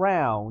tossed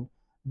around,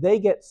 they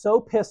get so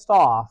pissed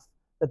off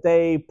that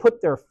they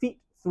put their feet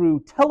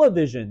through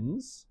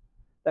televisions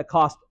that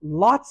cost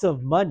lots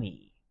of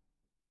money.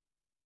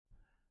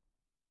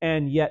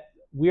 And yet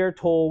we're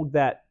told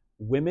that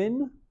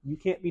women, you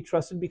can't be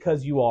trusted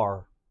because you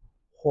are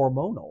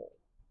hormonal.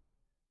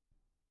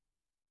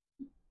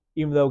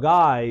 Even though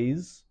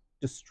guys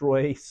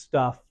destroy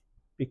stuff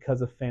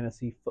because of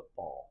fantasy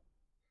football.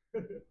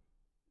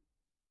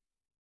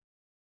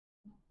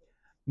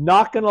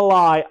 Not gonna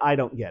lie, I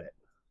don't get it.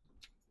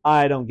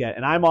 I don't get it.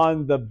 And I'm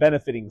on the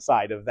benefiting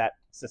side of that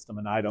system,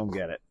 and I don't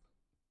get it.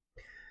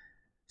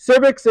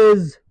 Cervix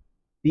is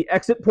the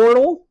exit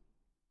portal.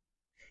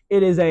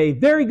 It is a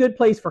very good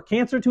place for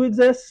cancer to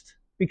exist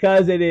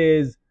because it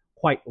is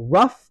quite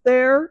rough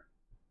there,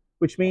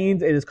 which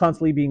means it is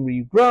constantly being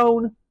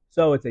regrown.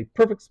 So it's a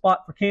perfect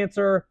spot for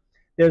cancer.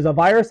 There's a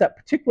virus that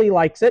particularly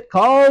likes it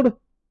called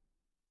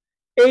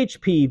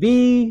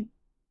HPV.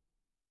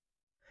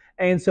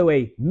 And so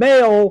a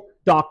male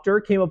doctor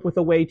came up with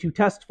a way to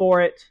test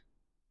for it.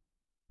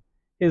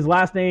 His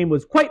last name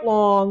was quite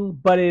long,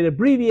 but it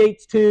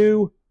abbreviates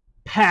to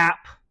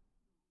PAP.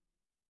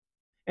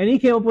 And he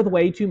came up with a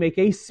way to make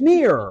a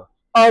smear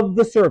of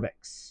the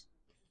cervix.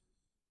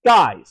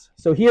 Guys,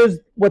 so here's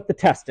what the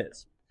test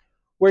is.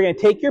 We're going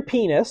to take your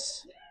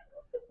penis.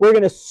 We're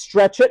going to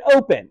stretch it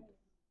open.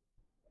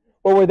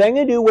 What we're then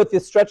going to do with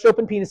this stretched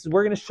open penis is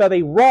we're going to shove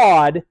a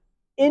rod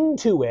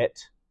into it.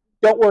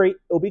 Don't worry,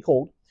 it'll be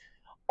cold.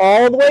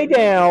 All the way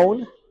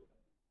down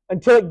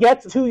until it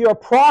gets to your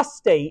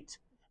prostate.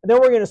 And then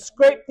we're going to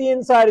scrape the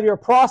inside of your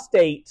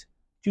prostate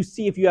to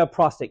see if you have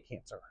prostate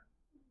cancer.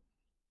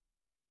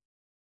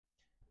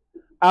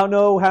 I don't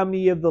know how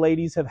many of the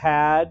ladies have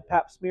had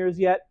pap smears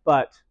yet,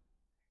 but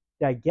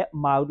did I get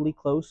mildly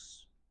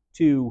close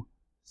to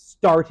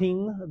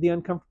starting the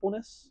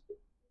uncomfortableness?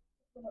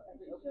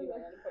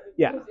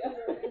 Yeah.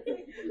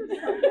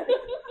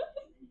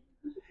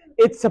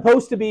 It's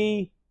supposed to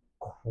be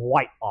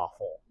quite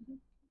awful.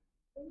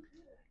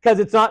 Because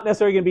it's not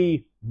necessarily going to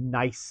be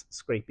nice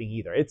scraping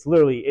either. It's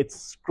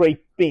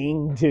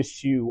scraping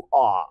tissue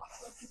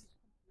off.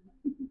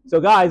 So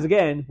guys,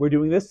 again, we're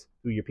doing this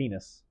through your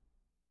penis.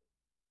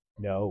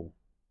 No,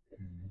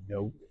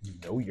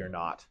 you're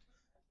not.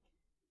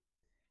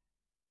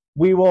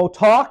 We will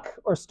talk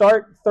or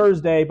start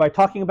Thursday by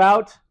talking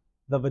about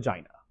the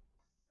vagina.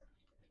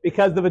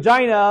 Because the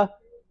vagina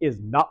is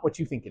not what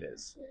you think it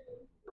is.